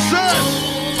the SS.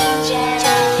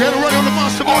 Get ready on the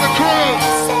massive, on the crew.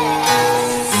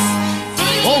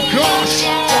 Oh gosh.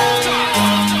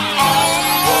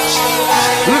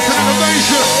 Listen to the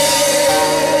innovation.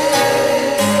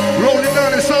 Rolling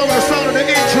down the sound of the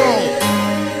intro.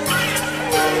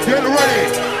 Get ready.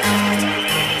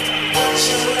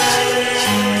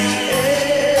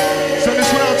 Send this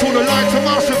one out to the light to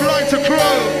massive, light to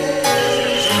crew.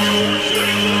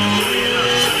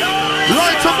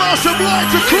 Light to massive, light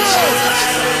to crew.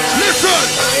 Listen.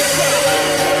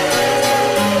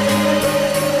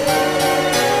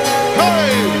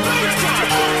 Hey.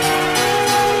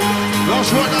 That's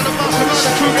right now, the massive, light to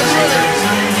crew. Get ready.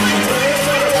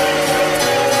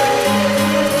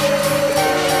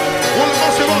 All the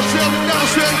massive upstairs and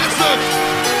downstairs, listen.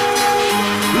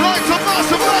 Light to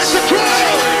massive, light to crew.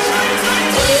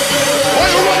 Are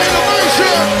you ready,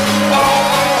 innovation?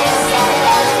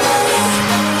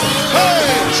 Hey!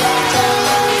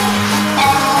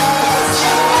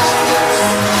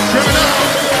 Check it out!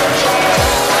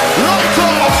 Light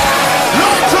up!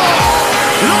 Light up!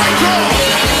 Light up!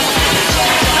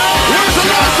 Where's the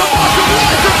light?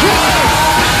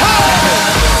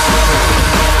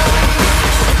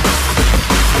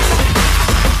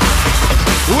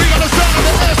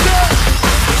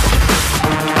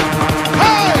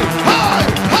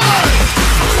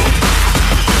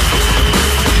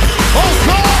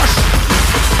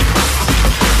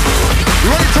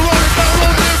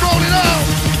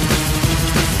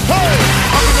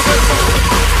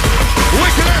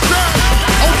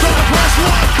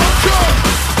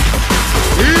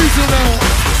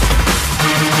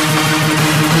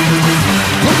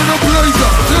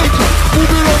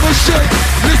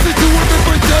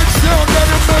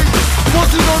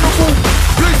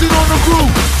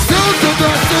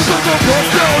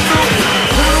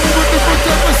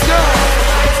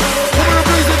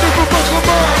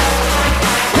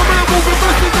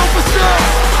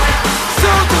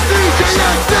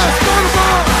 ISS,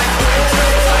 Motorboat.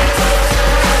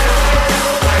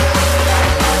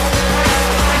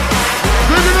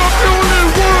 Living up building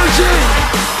origin.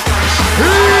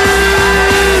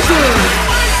 Easy.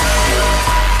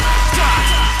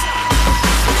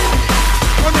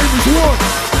 My name is One.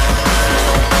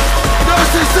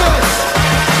 That's success.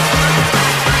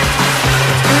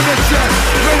 In excess,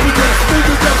 overdose,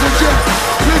 moving down the jet.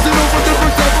 Blazing over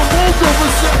different type of moves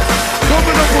over set.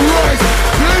 Coming up a rise,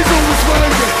 blaze on the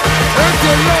spider.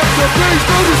 Enter left, the blaze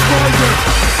on the spider.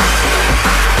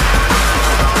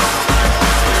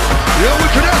 Yeah, we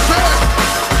can access.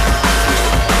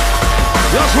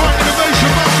 That's right,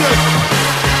 innovation massive.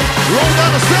 Roll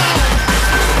down the sound.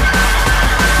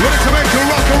 Ready to make you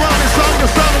rock around inside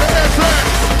the sound of the airset.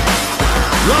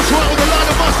 That's right, with the line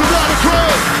of massive line of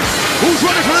crowd. Who's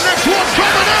ready for the next one?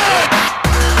 Coming out!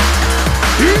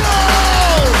 Yo!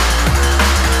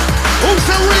 Who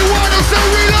said rewind? Who said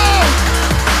reload?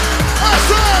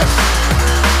 SS!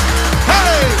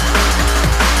 Hey!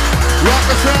 Rock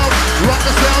the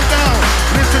sound now.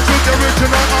 Listen to the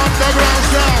original underground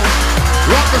sound.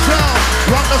 Rock the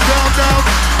sound now.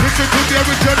 Listen to the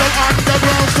original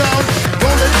underground sound.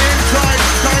 Rolling inside,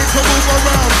 time to move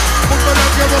around. Move it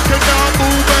up, you're rocking down,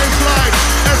 move and slide.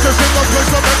 SS in the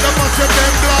place, I make the massive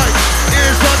them blind.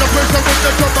 Inside the place, I with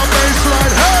the drum and bass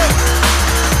slide. Hey!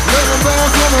 Let them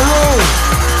bounce on the road.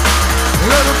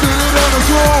 Let them feel it on the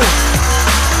floor.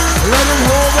 Let them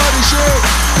whole body shake.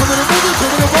 Coming to move it,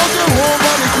 coming to walk it, whole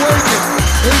body quaking.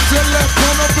 Intellect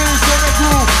on the bass on the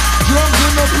groove. Drums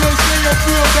in the place, can you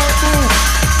feel that move?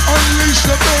 Unleash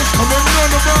the bass, coming on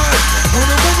the vibe. Coming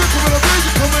to move it, coming to bass,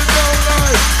 coming down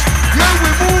live. Yeah, we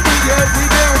moving, yeah, we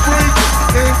down breaking.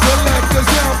 Intellect the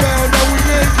sound bound, now we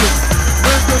naked.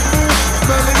 Make the move,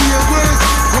 melody and grace.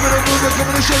 Coming to move it,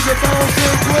 coming to shake it, bounce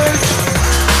in place.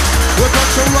 We're got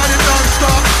to ride it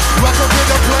non-stop. Rock up in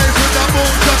the place with that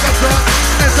boom jack attack.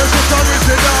 SS was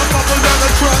original, bubble down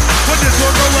the track. When this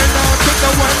one going down, took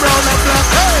the one round and black.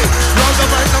 Hey! Round the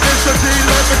mic, now Mr. G,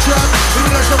 let me track.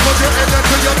 Relax up on your head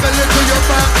to your belly to your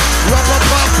back. Rock up,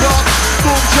 pop, pop,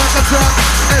 boom jack attack.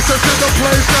 SS in the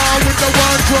place now with the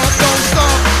one drop, don't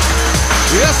stop.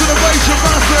 Yes, innovation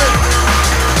massive.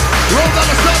 Roll down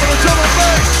the sound of the drum and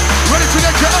bass. Ready to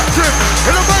get you active.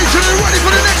 Innovation, you ready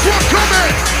for the next one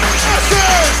coming? That's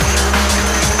it!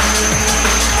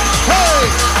 Hey!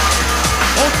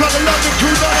 On top the London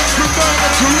crew, down to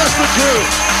Birmingham to Leicester crew.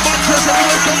 Manchester, we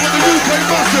wake up with the UK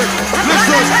massive.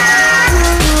 Listen.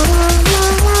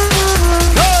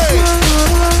 Hey!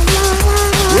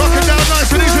 Rocking down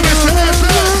nice and easy, Mr.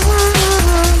 SS.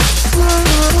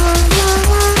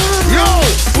 Yo!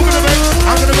 Who gonna make?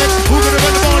 I'm gonna make. Who gonna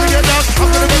make the ball to get down? I'm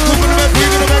gonna make. Who gonna make? We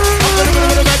gonna make. I'm gonna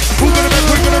make. Who gonna make?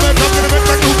 We gonna make. I'm gonna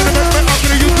make. Who gonna make? I'm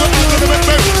gonna use it. I'm gonna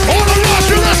make. All the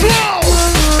Russia, let's roll!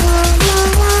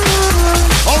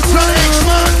 On top the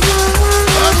X-Man.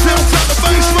 On top the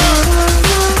Bassman.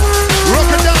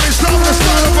 Rocking down inside the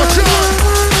style of a shot.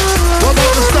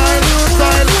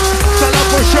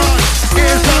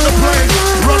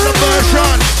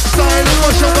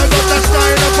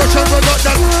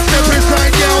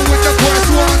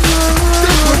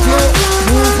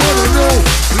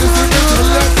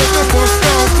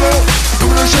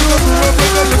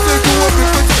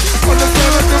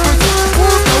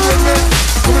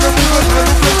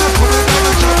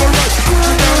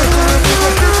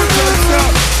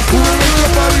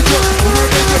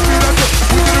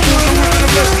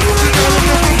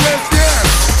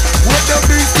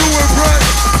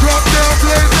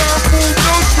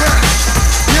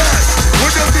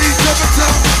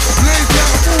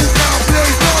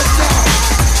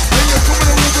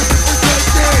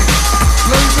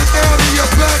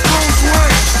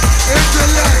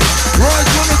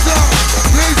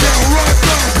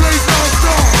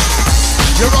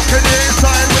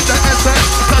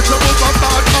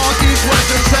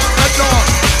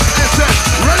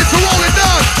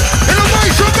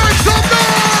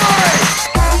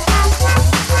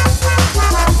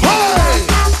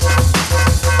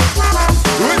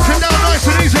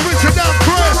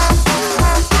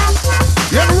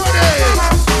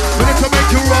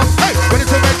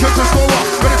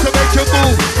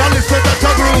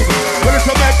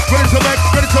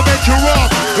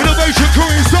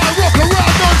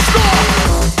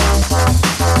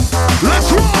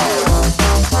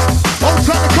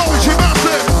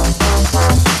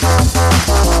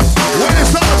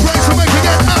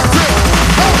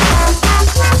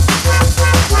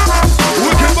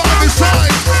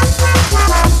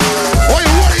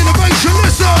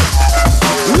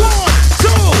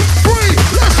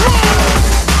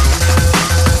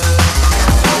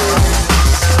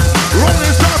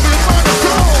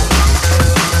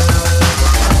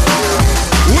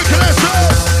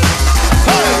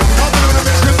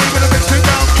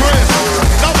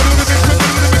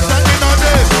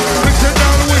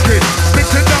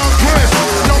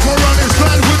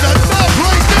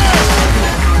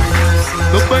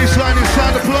 Bassline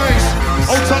inside the place.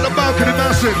 Outside the balcony,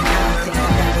 massive.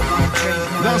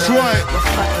 That's right.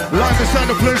 Live inside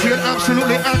the place, we get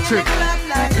absolutely active.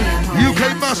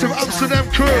 UK massive, Amsterdam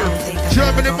crew.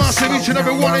 Germany massive, each and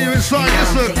every one of you inside.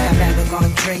 Listen.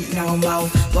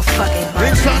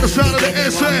 Inside the sound of the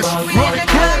SS. Ronnie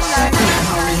Chris.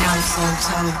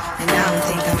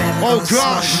 Oh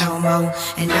gosh.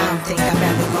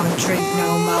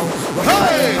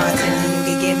 Hey.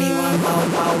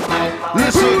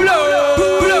 Listen.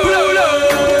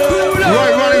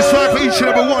 Right, right inside for each and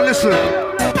every one. Listen.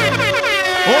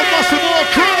 Oh, massive more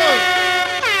crew.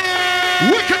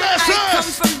 Wicked SS.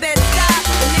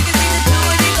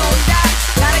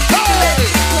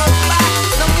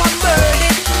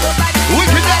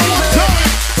 Wicked that one time.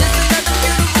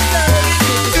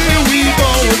 Here we go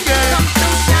again.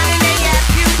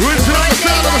 Rinsing on the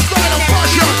sound of the style of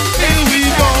fashion. Here we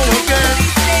go again.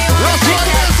 That's right,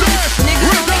 SS.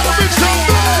 Rinse down the big sound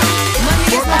bed.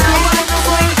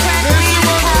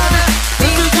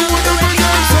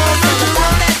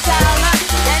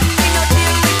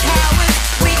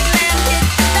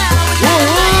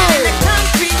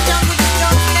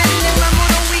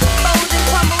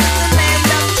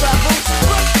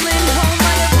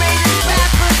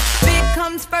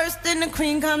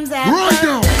 Queen comes out. Right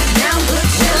now. Now put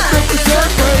your life to the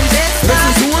place.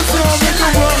 Let's do a song in the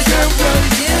world and place.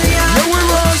 Yeah, we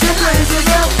rise and blazing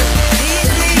up.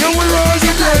 Yeah, we rise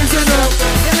and blazing up.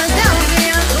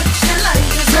 Philadelphia, put your light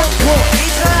to the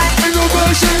Detroit,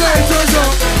 Innovation lighters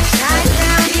up. shine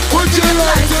down. Put your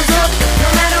lighters up. No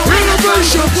matter what.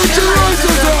 Innovation, put your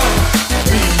lighters up.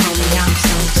 Damn, homie, I'm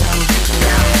so told.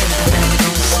 Now I don't think I'm ever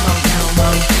gonna smoke no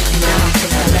more. And I don't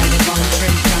think I'm ever gonna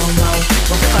drink no more.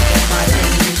 Well, fuck it,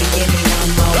 bartender, you can give me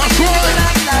one more. That's right.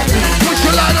 Push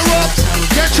your lighter up.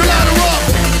 Get your lighter up.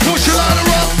 Push your lighter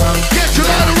up. Get your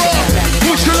lighter up.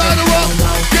 Push your lighter up.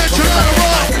 Get your lighter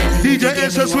up. DJ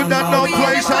SS with that dumb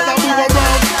place. How I move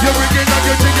around. You're ringing and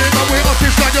you're jigging and we're up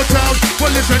inside your town.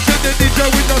 Well, listen to the DJ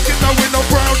with no skin, now with no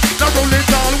brown. Now rolling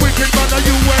down, wicked man, now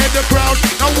you wear the crown.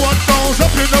 Now what goes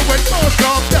up in the wind, goes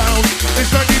calm down.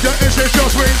 It's like DJ SS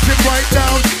just rinsing right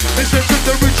down. Listen to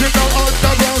the original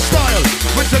underground style.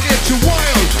 When to get you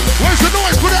wild. Where's the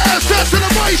noise for the SS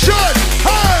celebration?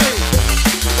 Hey!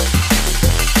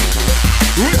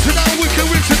 Rinsing out wicked,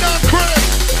 rinsing out Chris.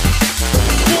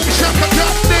 Boom shaka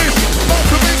tap this. About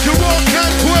to make you rock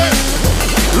and twist.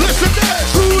 Listen this.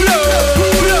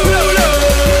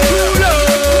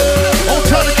 Old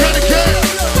time the candy cane.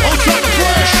 Old time the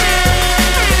fresh.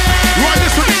 Right,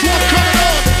 listen, this one coming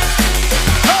on.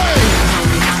 Hey!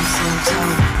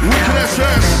 Wicked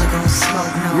SS.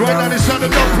 Right now this sound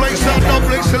of no place, sound no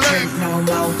place to lay.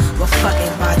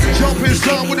 Jump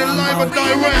inside with it live and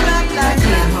direct.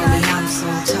 Damn, homie, I'm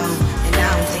so told. And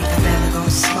I don't think I'm ever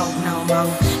gonna smoke no more.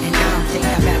 And I don't think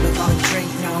I'm ever gonna drink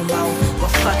no more.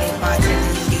 Well, fuck it,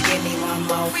 bartender, you can give me one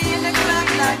more. We in the club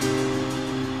like.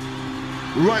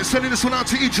 Right, sending this one out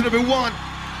to each and every one.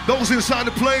 Those inside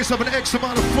the place have an X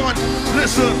amount of fun.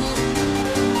 Listen.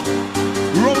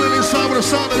 Rolling inside with the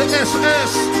sound of the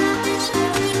SS.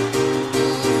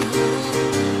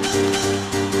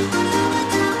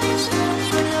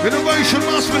 Innovation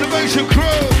Master, Innovation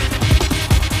Crew.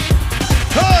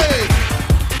 Hey!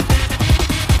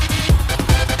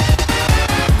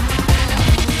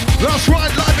 That's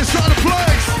right, live inside the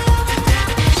place.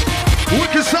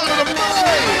 Wicked sound of the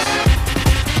place.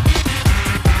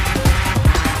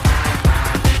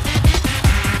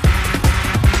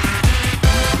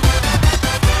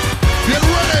 Get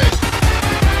ready.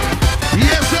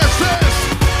 Yes, SS.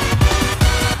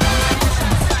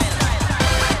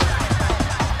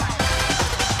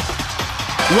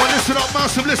 Well, listen up,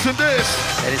 massive, listen this.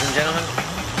 Ladies and gentlemen,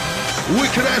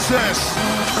 Wicked SS.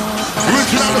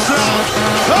 Reaching out the sound.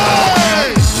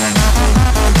 Hey!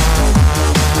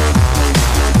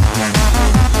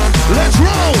 Let's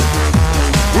roll.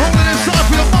 Rolling inside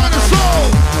for your mind and soul.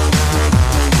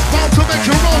 About to make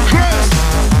your own crest.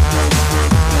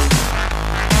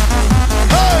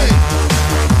 Hey!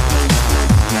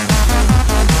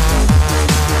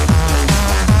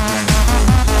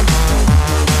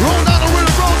 Roll down the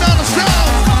rhythm, roll down the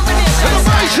sound.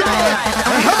 Innovation.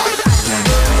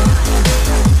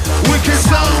 Wicked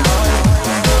sound.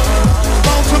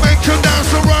 About to make you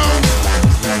dance around.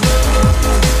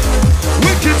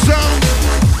 Wicked sound.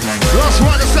 That's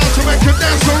right, the sound to make you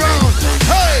dance around.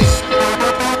 Hey.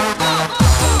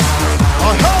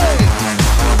 Oh, hey.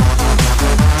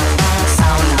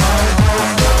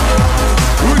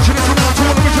 Reaching this one out to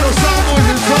all the original sound boys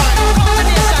inside.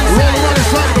 Roll around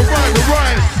inside of the right, the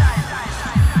right.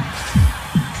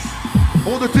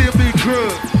 All the DMB crew.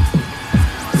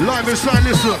 Live inside,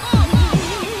 listen.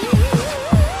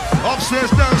 Upstairs,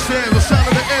 downstairs, the sound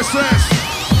of the SS.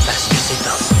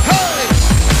 Hey!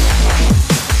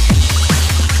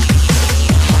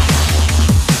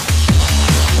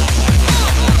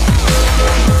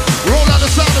 Roll out the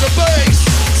sound of the bass.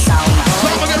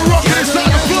 Time to get rocking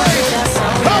inside the place.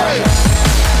 Hey!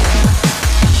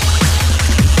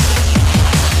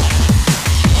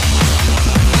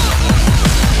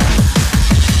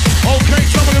 Okay,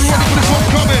 someone get ready for this one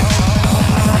coming.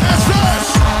 SS!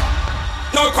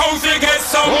 No cozy get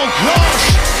some. Oh gosh!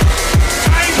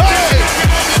 Hey!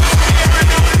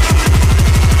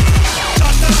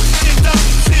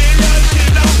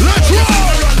 Let's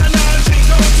roll!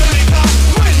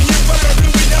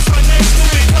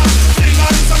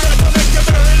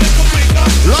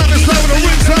 Live and slow with the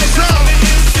ringside sound.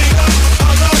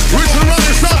 Reach around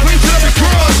the south, reach to every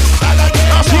cross.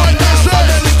 That's right, that's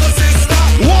it.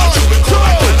 1, 2,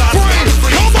 3,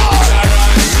 come on!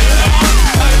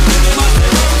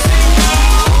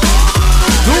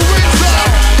 The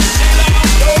ringside.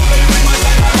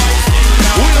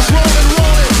 We just roll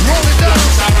it down.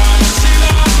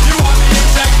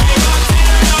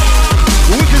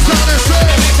 We can sound and say.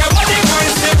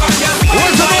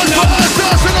 Where's the noise for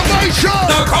us innovation?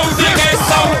 No cozy get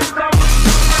some.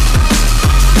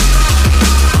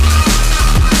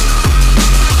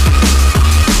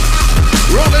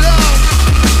 Roll it out.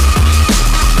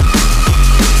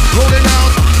 Roll it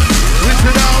out. Rinse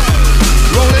it out.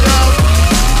 Roll it out.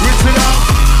 Rinse it out.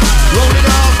 Roll it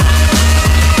out.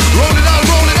 Roll it out.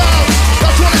 Roll it out.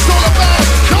 That's what it's all about.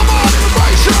 Come on,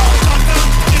 innovation.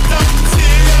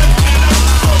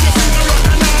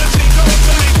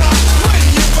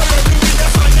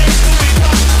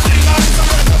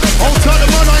 Hold tight the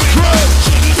run on crib.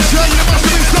 Tell you the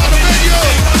massive inside the venue.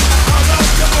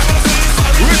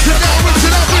 Rinse it out, rinse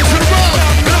it out, rinse it out.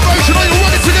 Innovation, are you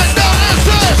ready to get down?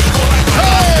 SS!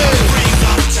 Hey!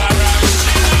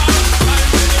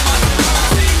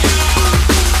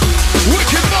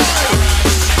 Wicked vibe!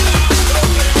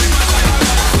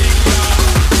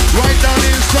 Right down the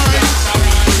inside.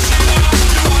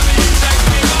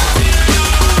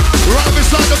 Right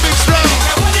beside the big stone.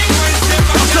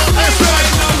 That's our SS!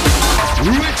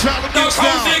 Reach out the No big stone.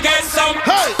 cozy get some.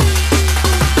 Hey!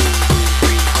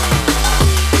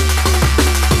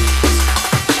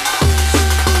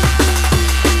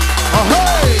 Oh,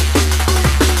 hey!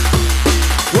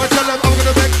 What tell them I'm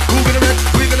gonna make, who gonna make,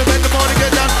 we gonna make the money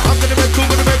get down. I'm gonna make, who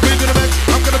gonna make, we gonna make,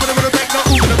 I'm gonna make, no,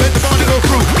 who gonna make the money go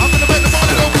through. I'm gonna make the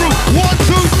money go through. 1,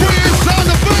 2, 3, inside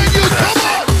the venue, come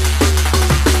on!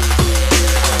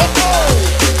 Uh-oh!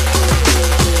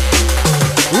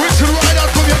 Rinse it right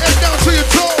out from your head down to your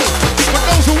toe. For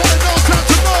those who wanna know, time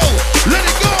to know. Let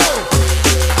it go!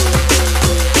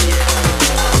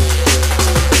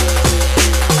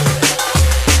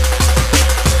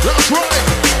 That's right,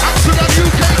 Amsterdam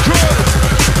UK crew.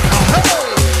 Hey!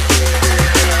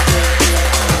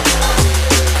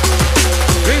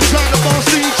 Inside the boss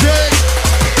DJ.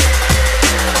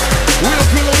 We don't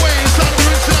feel away inside the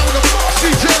rinse it out with the boss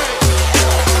DJ.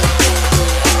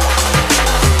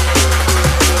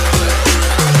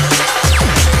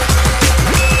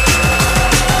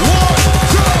 1,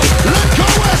 2, let go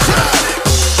SS!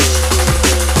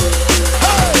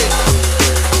 Hey!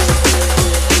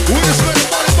 We just made the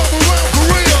body bubble round for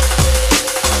real.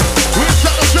 Rinse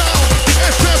out the sound.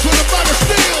 SS with a bag of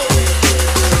steel.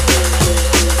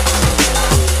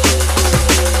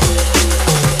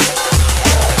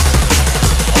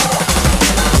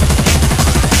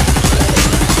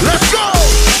 Let's go!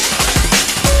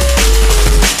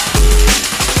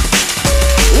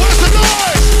 Where's the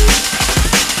noise?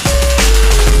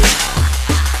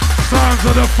 Sounds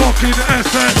of the fucking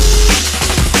SS.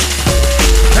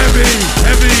 Heavy,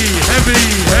 heavy, heavy,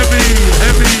 heavy,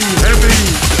 heavy, heavy.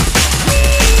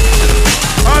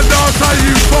 And that's how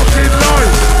you fucking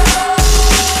life.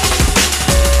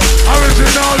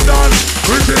 Original done.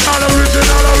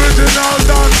 Original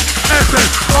done. SS,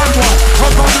 bad one.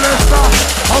 Come on, Leicester.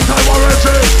 Hotel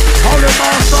warranty. Holy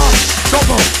master.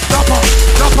 Double,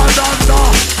 dapper, danda.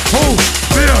 Who?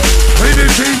 Beer.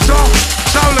 Cleaning teacher.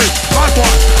 Shaolin, bad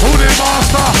one. Who the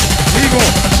master? Eagle.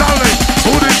 Shaolin.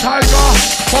 Who the tiger?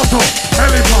 Bottle.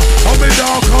 Helipad. Tommy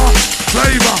Darker.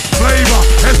 Flavor.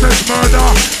 SS murder.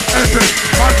 SS,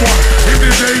 bad one.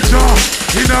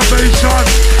 Innovation.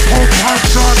 Pump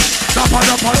action.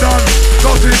 Dapper done.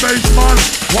 Dirty baseman.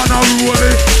 Wanna roll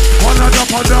it. Wanna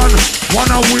dapper done.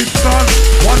 Wanna Winston.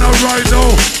 Wanna Rhino.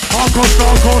 Marcos,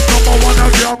 number one a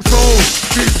gang soul.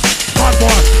 Bad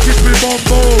boy, kiss me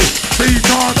bumbo. See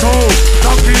Tato,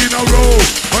 donkey in a row.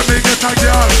 When they get a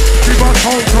girl, give a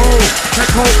toto. Take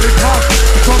coat me cock,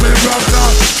 so me grab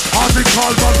that. How's it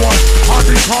called that one? How's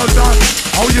it called that?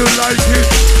 How you like it?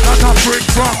 Not a freak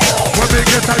rock. When me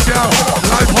get a girl,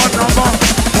 life on number.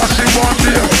 What she want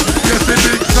me? Yes, the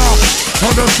big top.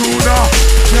 On the sooner,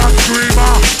 can't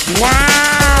screamer.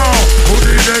 Wow! Who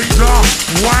the danger?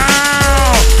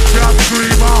 Wow! Can't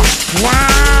screamer.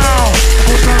 Wow!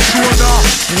 Put on shoulder.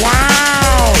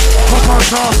 Wow! Put on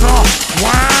salsa.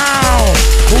 Wow!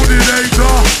 Who the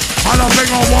danger?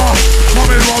 Jalapeno war.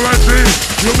 Come in warranty.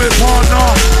 You me partner.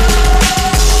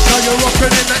 Now you're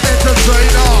rocking in the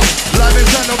entertainer. Live is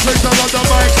at the place around the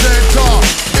mic center.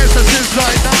 Essence is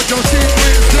right now, just keep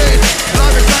rinsing.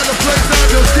 Live is at the place now,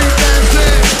 just keep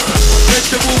dancing. Make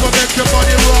the move and make your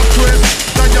body rock twist.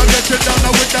 Now you're getting down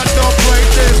now with that dub like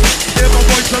this. Hear my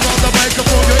voice around the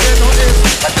microphone, you're in on this.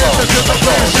 Essence is the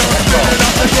place, you're spinning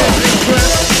up the closing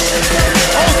twist.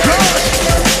 Oh gosh!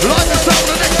 Live is out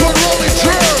the next one rolling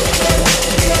through.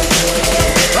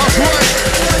 That's right.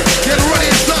 Get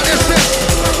ready, start this.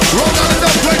 Roll down the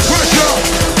dub like pressure.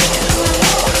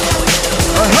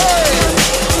 Hey!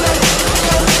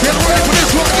 Get ready for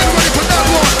this one, get ready for that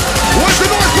one. What's the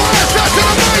noise for us? That's in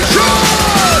the major!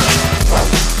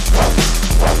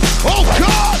 Oh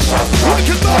gosh!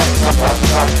 Wicked man!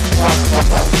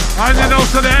 And you know,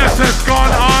 so the SS gone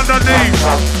underneath.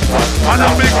 And a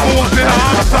big boat in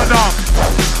Amsterdam.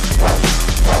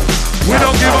 We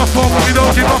don't give a fuck, we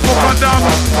don't give a fuck on them.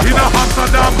 In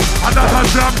Amsterdam, and that's a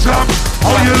jam jam.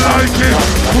 How you like it?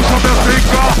 Push up your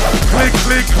finger. Click,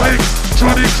 click, click.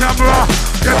 Through the camera.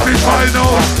 Get the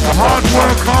final. Hard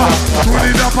worker. Through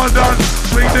the up and down.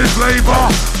 Swing this labor.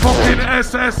 Fucking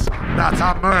SS. That's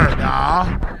a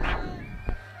murder.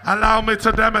 Allow me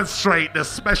to demonstrate the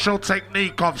special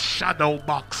technique of shadow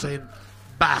boxing,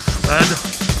 bastard.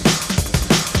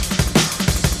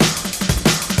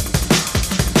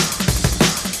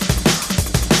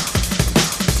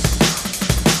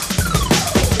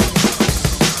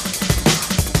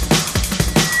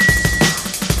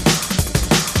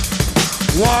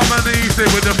 Warm and easy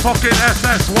with the fucking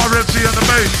SS warranty on the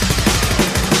bass.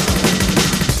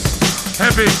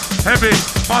 Heavy, heavy,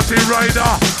 Marty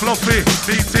rider, fluffy,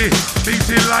 meaty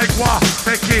like what?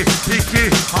 Techie, picky,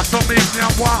 I saw me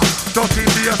what? Dirty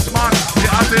bassman, the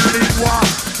Adeline what?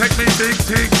 Take me big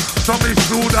thing, so me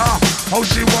suda. How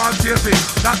she wants yes it,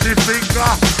 not the finger.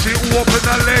 She open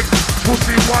her leg,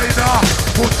 pussy wider,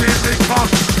 put in the cock,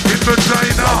 in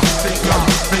vagina.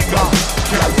 Finger,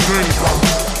 can't scream.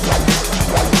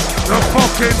 The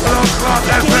fucking blood clot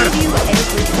SS.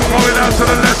 Going out to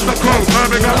the Leicester crew,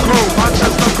 Birmingham crew,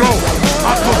 Manchester crew,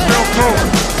 Macclesfield crew,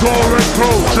 Torrent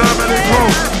crew, Germany crew,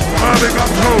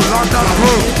 Birmingham crew, London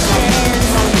crew.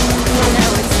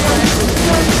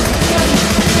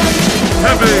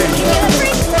 Heavy.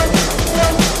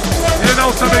 You know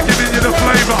something giving you the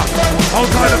flavour.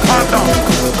 Outside the panda.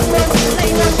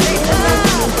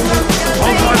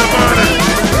 Outside the burning.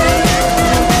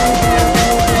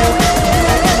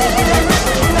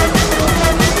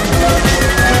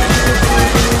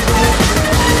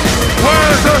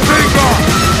 Where's the finger?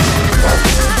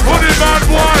 Who the bad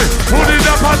boy? Who the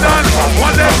dapper dan?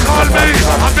 What they call me?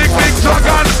 A big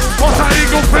dragon. What's a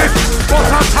eagle fist? What's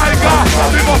a tiger?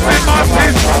 We must be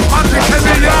mantis.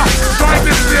 Anti-Kemia. Strike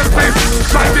the snake fist.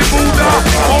 Strike the Buddha.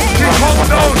 Monkey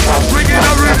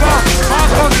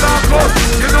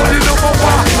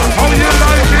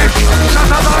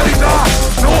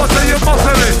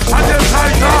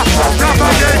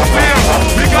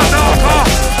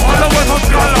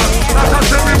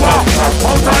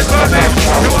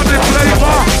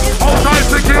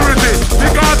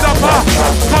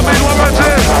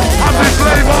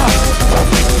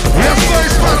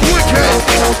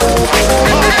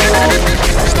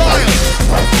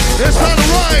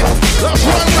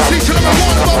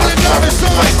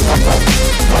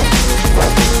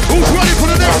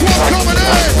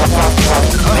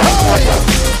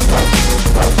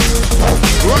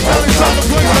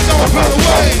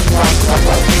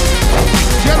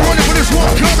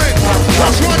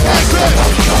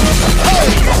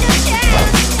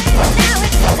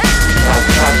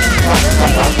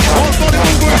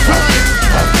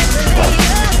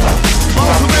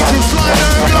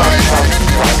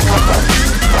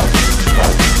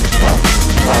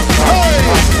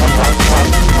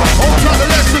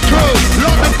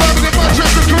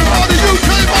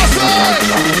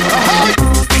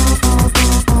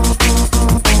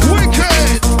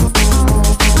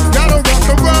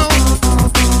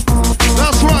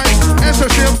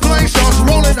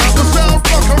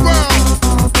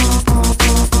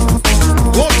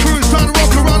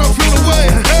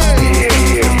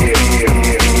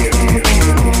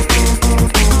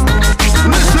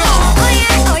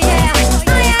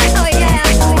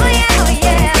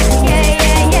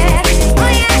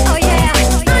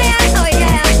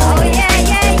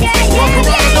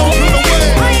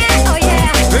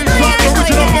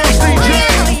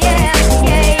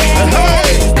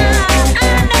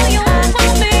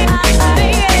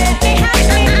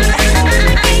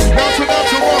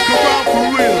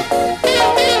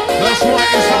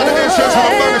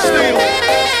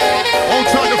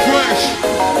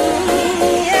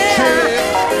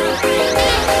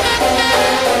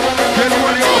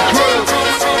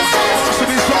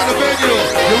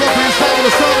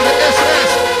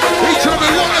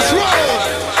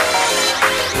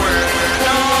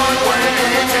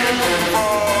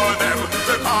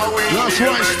That's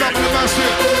right, stop the massive.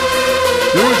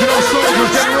 The original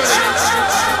soldiers, get ready.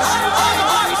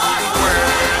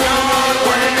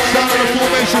 Sound of the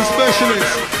formation specialist.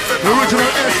 The original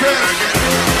SS.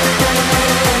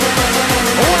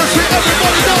 I want to see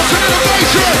everybody dancing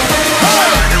innovation.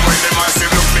 Hey! The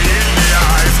massive look me in the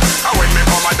eyes. I when me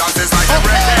come and dance is like a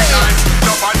breaking night.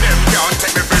 None of them can't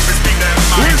take me free to speak them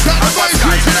mind. Rinse out the bass,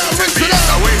 rinse it out, rinse it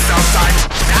out. A waste of time.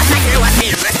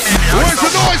 Where's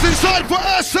the noise inside for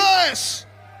SS?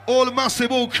 All the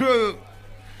massive, all crew.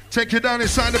 Take you down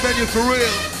inside the venue for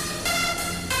real.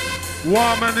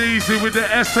 Warm and easy with the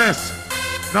SS.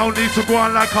 No need to go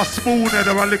on like a spoonhead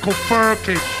or a little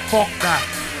furky. Fuck that.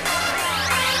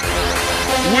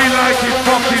 We like it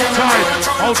fucking tight.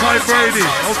 Outside Brady,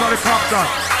 outside the captain.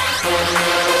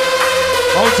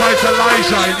 Outside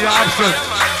Elijah in your absence.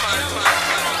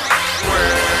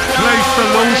 Place the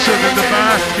lotion in the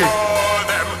basket.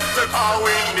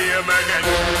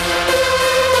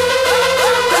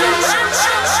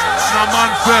 Now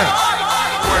man say,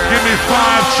 give me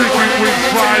 5 chicken wings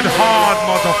fried hard,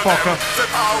 motherfucker.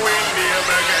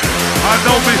 I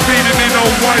don't be feeding me no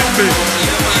white meat.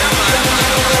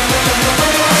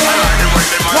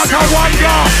 What a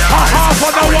wonder, a half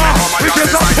an hour, it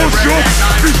is a push up,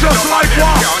 it's just like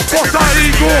what? What's a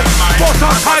eagle, what's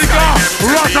a tiger,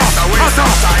 rata, hata,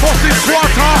 bossy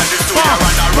quarter,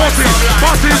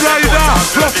 bossy rider,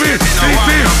 fluffy,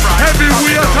 easy, heavy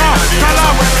waiter,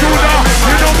 salam, tuna,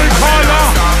 you know me caller,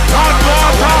 hot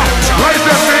water, raise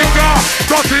the finger,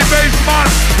 dirty baseman,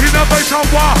 innovation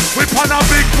war, we pan a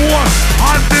big boat,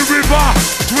 on the river,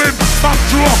 swim, back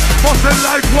through, bustin'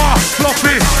 like war,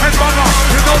 fluffy, headbanger,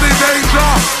 you know the danger,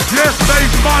 yes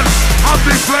baseman, have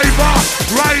the flavor,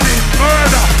 riding,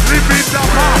 murder, living the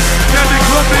bar, get the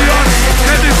Colombian,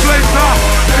 get the flavor,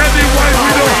 get the white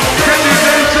widow, get the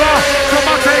danger, some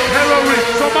a take heroin,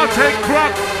 some a take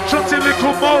crack, shut the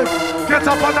little mouth, get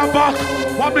up on the back,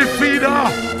 want me feed her,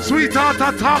 sweetheart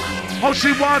attack, how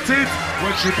she want it,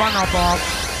 when she pan her back.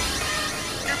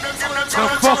 The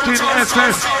fucking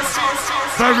SS,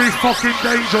 very fucking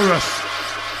dangerous.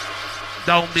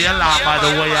 Don't be alarmed by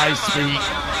the way I speak.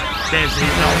 There's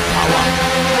enough power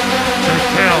to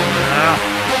kill, yeah?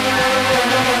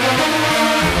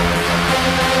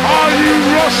 Are you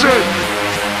Russian?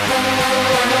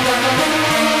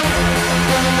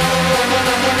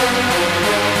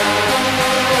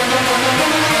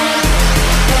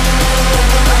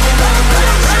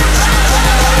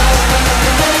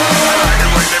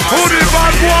 Who the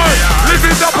bad boy?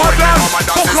 Living up and down.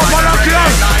 Fuck up on a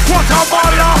girl. What a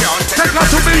baller. Take her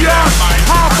to me yard.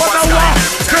 Half an hour.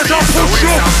 Get a push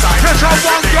up. Get a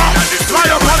wanga. Lie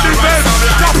up on the bed.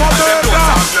 Stop a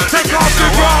murder. Take off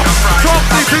the bra. Talk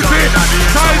the titty.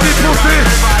 Side the pussy.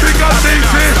 Big and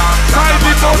meaty. Side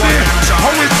the body.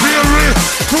 How it's theory.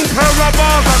 2 pair of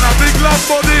bars and a big love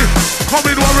body.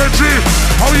 Coming warranty.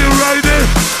 How you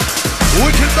riding?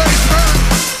 Wicked Bassman.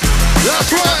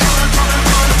 That's right.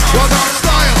 Well got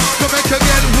style to make you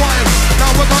get wild.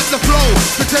 Now we got the flow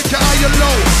to take you higher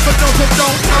low. But those who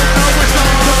don't know, now it's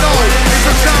time to know. It's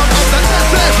the sound of the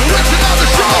SS, reaching out the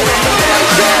show.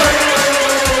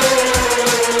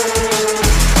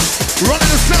 Running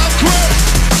the sound crew.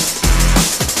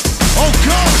 Oh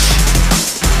gosh.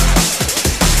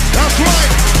 That's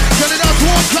right. Sending out to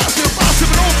all classic, massive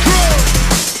and all crew.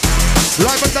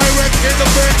 Live and direct in the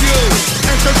venue.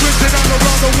 Enter written all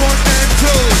around the 1 and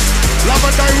 2. Live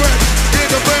and direct in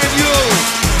the venue.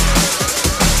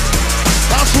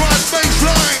 That's right,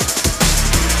 baseline.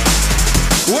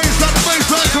 Waistline, the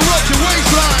baseline to rock your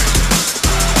waistline.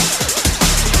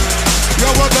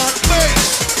 Yo, I got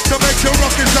bass to make you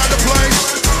rock inside the place.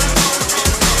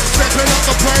 Stepping up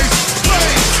the pace,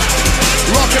 bass.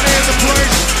 Rocking in the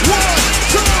place. 1,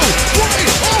 2, 3,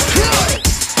 okay.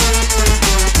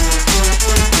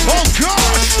 Oh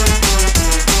gosh!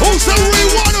 Who's the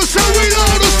rewind? Who's the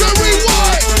reload? Who's the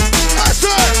rewind? That's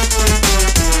it!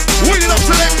 Wheel up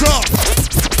selector!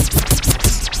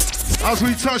 As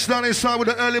we touch down inside with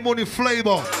the early morning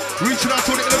flavor, reaching out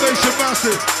to the innovation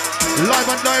massive, live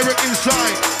and direct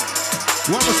inside.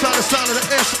 One beside the sound of the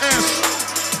SS.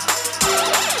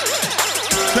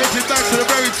 Take it back to the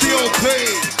very TOP.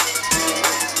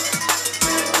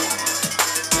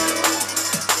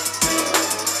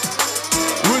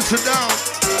 Sit down,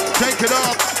 take it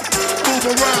up, move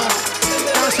around,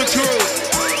 that's the truth.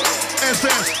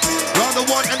 SS, round the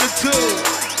 1 and the 2.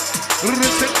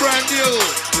 Rinse it brand new.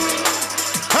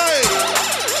 Hey,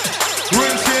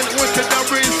 rinse it, wicked, now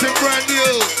rinse it brand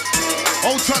new.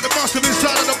 Outside the massive,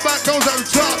 inside of the back, goes at the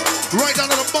top, right down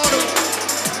to the bottom.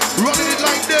 Running it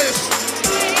like this.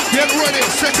 Get ready,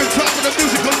 second time with the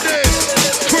musical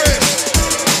disc. Chris,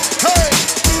 hey.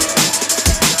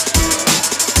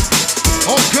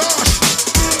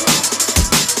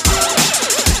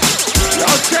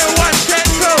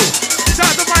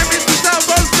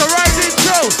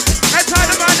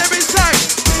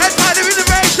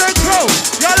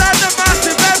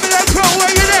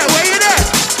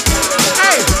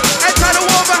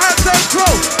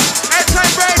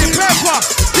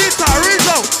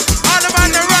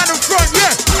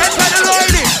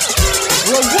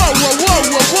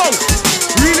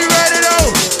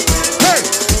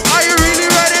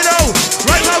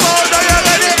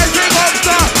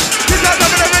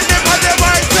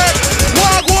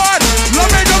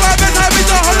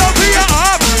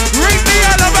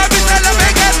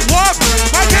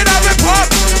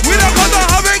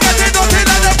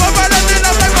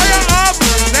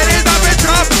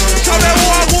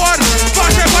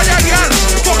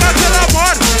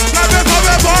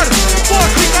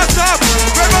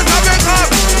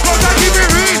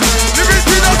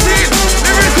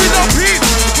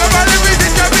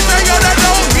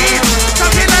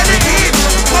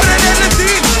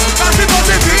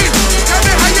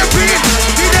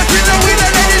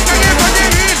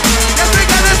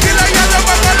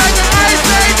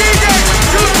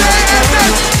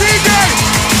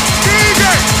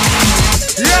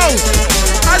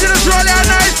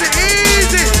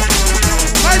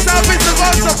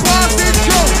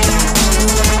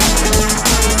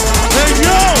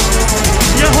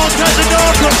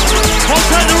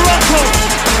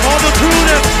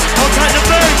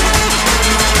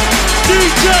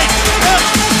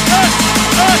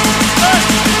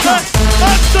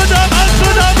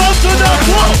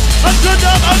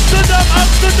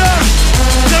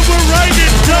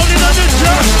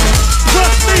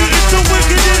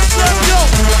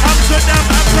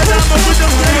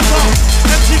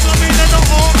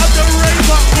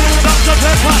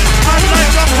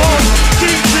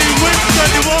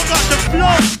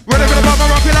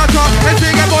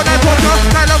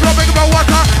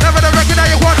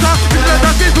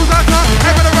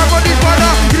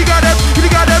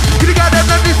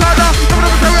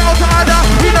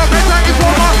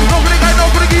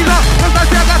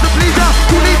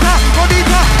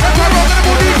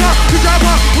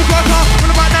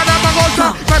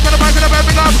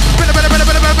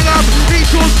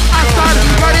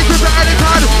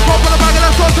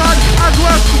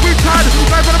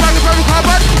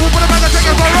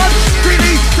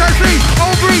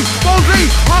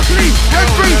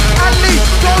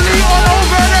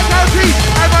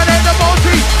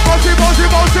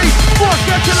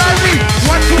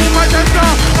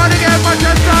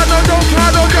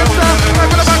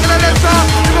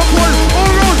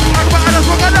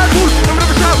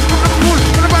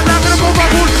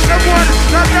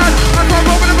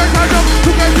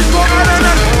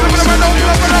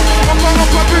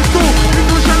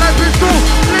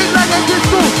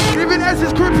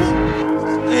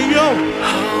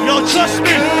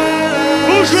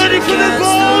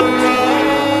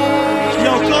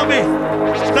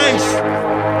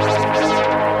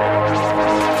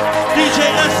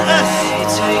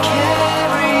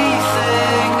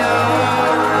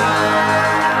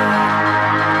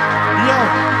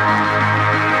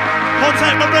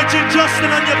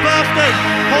 Justin on your birthday.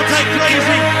 Hold tight,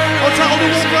 Crazy. Hold tight, all the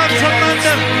Wolverhampton man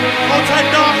them. Hold tight,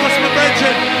 Darkus, my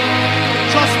brethren.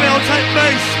 Trust me, hold tight,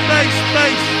 bass.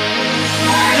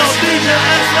 Yo, DJ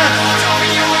SF.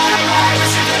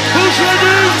 Who's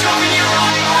ready?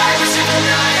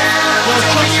 Yo,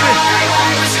 trust me.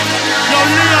 Yo,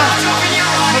 Leah,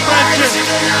 my brethren.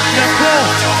 Yo, Paul.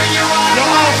 Yo,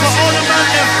 Alpha, all the man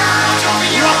them.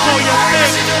 Rocco, you're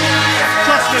big.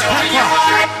 Trust me,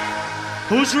 Pepper.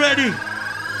 Who's ready?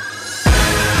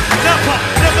 Never,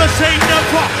 never say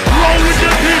never. Roll with the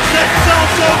beats that sound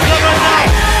so clever now.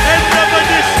 And never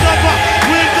discover.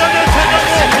 We're gonna take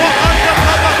them all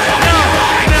undercover. Now,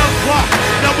 never.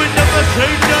 Now we never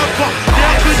say never.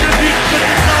 Now with the beats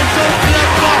that sound so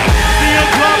clever. Me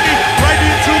and Grammy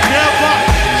riding together.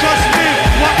 Trust me,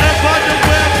 whatever the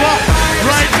weather.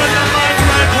 Right on the line,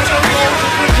 right on the road.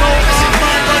 Control our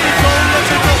mind, but it's all let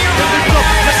me go, let me go,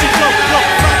 let me go, go.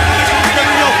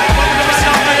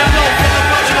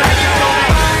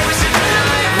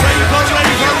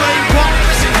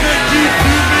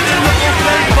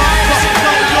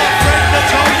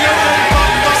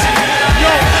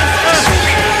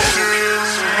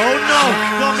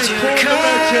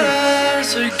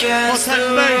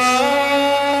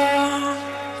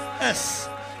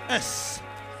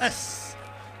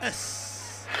 S.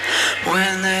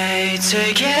 When they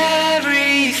take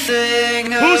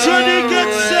everything away. Who's ready to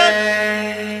get set?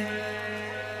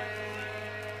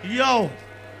 Yo.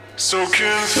 So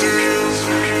confused.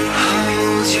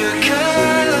 Hold your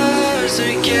colors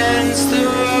against the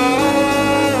wall.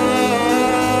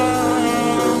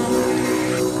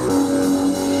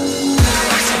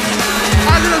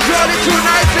 I'm gonna draw it too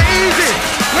nice and easy.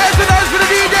 Where's the noise for the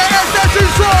DJ? That's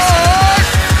his song.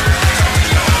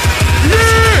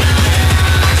 Yeah.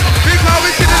 Because we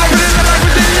see the love in the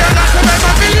language in here, that's a man,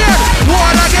 million.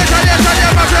 One again,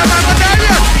 my friend, my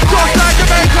medallion. Just like the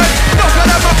bacon, not for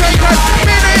them, my bacon.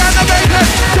 Mini and the bacon,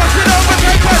 just with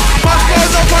overtaken. Moscow,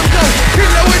 no Moscow,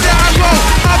 killer with the angle.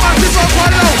 I'm massive for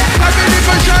follow, I'm in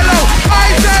for shallow.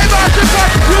 I say mash it fun,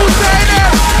 you say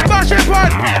them. Mash it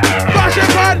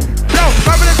fun. No,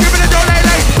 I'm gonna give it a don't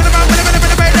lay. With a man, with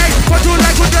a mayday. What you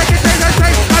like, would like it,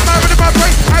 say. I'm out with my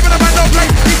brain, I'm in a man, don't play.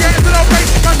 He gets to no play,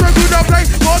 that's where you don't play.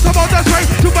 That's right,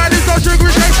 too bad it's no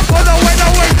sugar shake. Oh no way,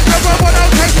 never one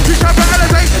okay. You shall be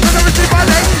elevate, but never see my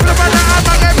leg. But I'm not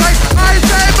my play. I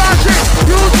say bash it,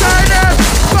 you say them,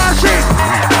 bash it.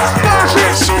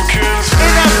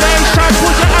 Innovation,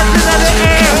 put your hands in the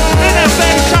air.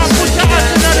 Innovation, put your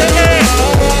hands in the air.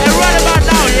 And right about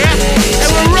now, yeah?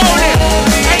 And we're rolling.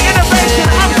 And innovation,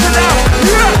 up to now.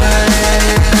 Yeah.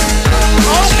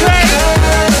 Okay.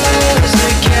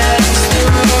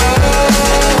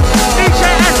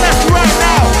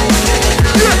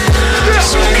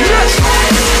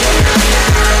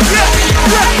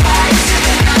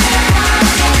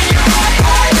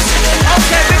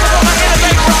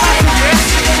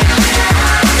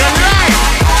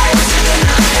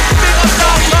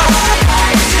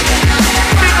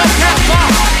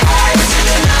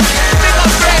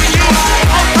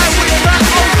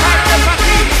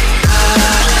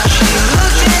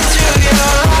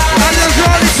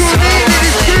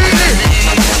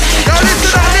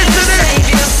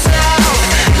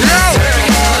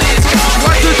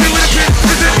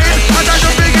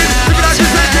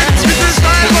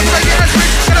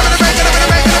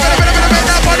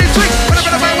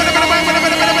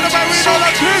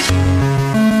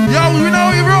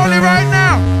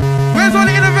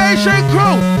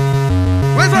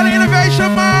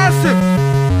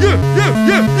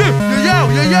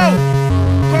 Yo,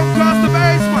 come across the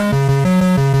basement.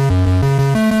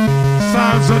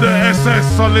 Sounds of the SS,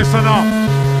 so listen up.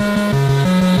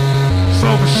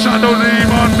 Some shadow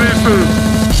demon business.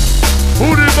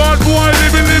 Who the bad boy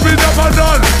living up and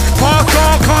done?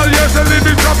 Pastor call yes a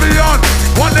living champion.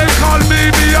 What they call me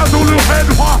a Zulu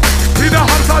head one. In the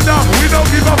Amsterdam, we don't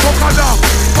give a fuck a damn.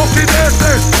 Fucking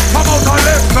SS, come out a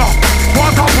Leicester.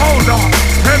 Water powder,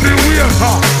 heavy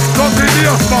waiter. Nothing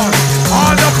else man,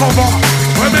 undercover.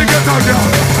 When we get a girl,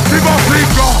 give a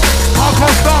finger.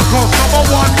 Marcus Darkus, number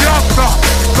one youngster.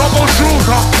 Double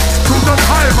shooter, shoot the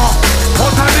timer.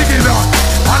 What I dig it on,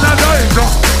 and a danger.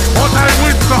 What I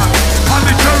Winston, and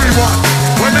the cherry one.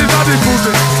 When they got the pussy,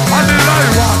 and the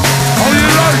light one. How you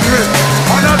like it?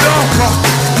 And a darker,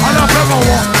 and a pepper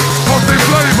one. Cause the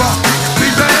flavor,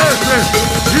 things they hate.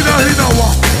 Hina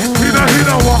one,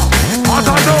 hina one. As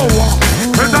I know one,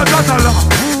 it's a datala.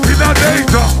 In a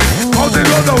danger, cause the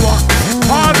other one.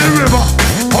 On the river,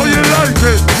 how you like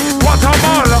it?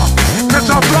 Guatemala,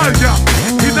 catch a fly, yeah.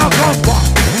 In a Gumsta,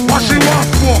 what she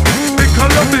wants for. In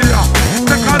Colombia,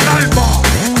 take a 9 bar.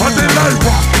 What they like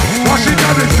for, what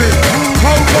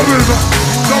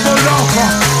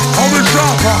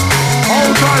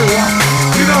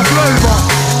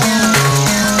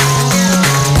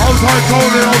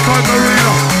Tony, outside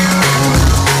Marina.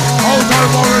 Outside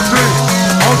Morrissey.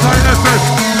 Outside Essex.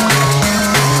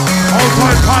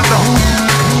 Outside Panda.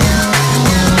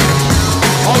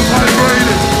 Outside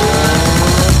Brady.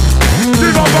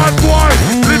 Live a bad boy.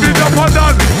 Living up and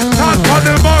down. Stand on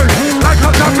the mind. Like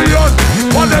a champion.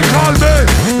 What they call me.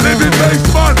 Living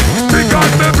Bassman. Big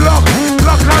on me block.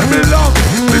 Block on me long.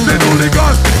 Living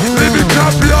hooligan. Living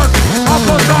champion.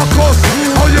 Upper Narcos.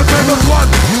 How you famous one?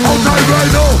 Outside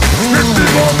Rhino. 50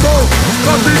 Moto.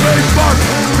 Nothing Bassman.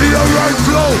 Be a right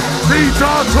flow.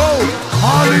 Peter Toe.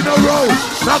 All in a row.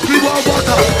 Lucky one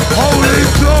water. Holy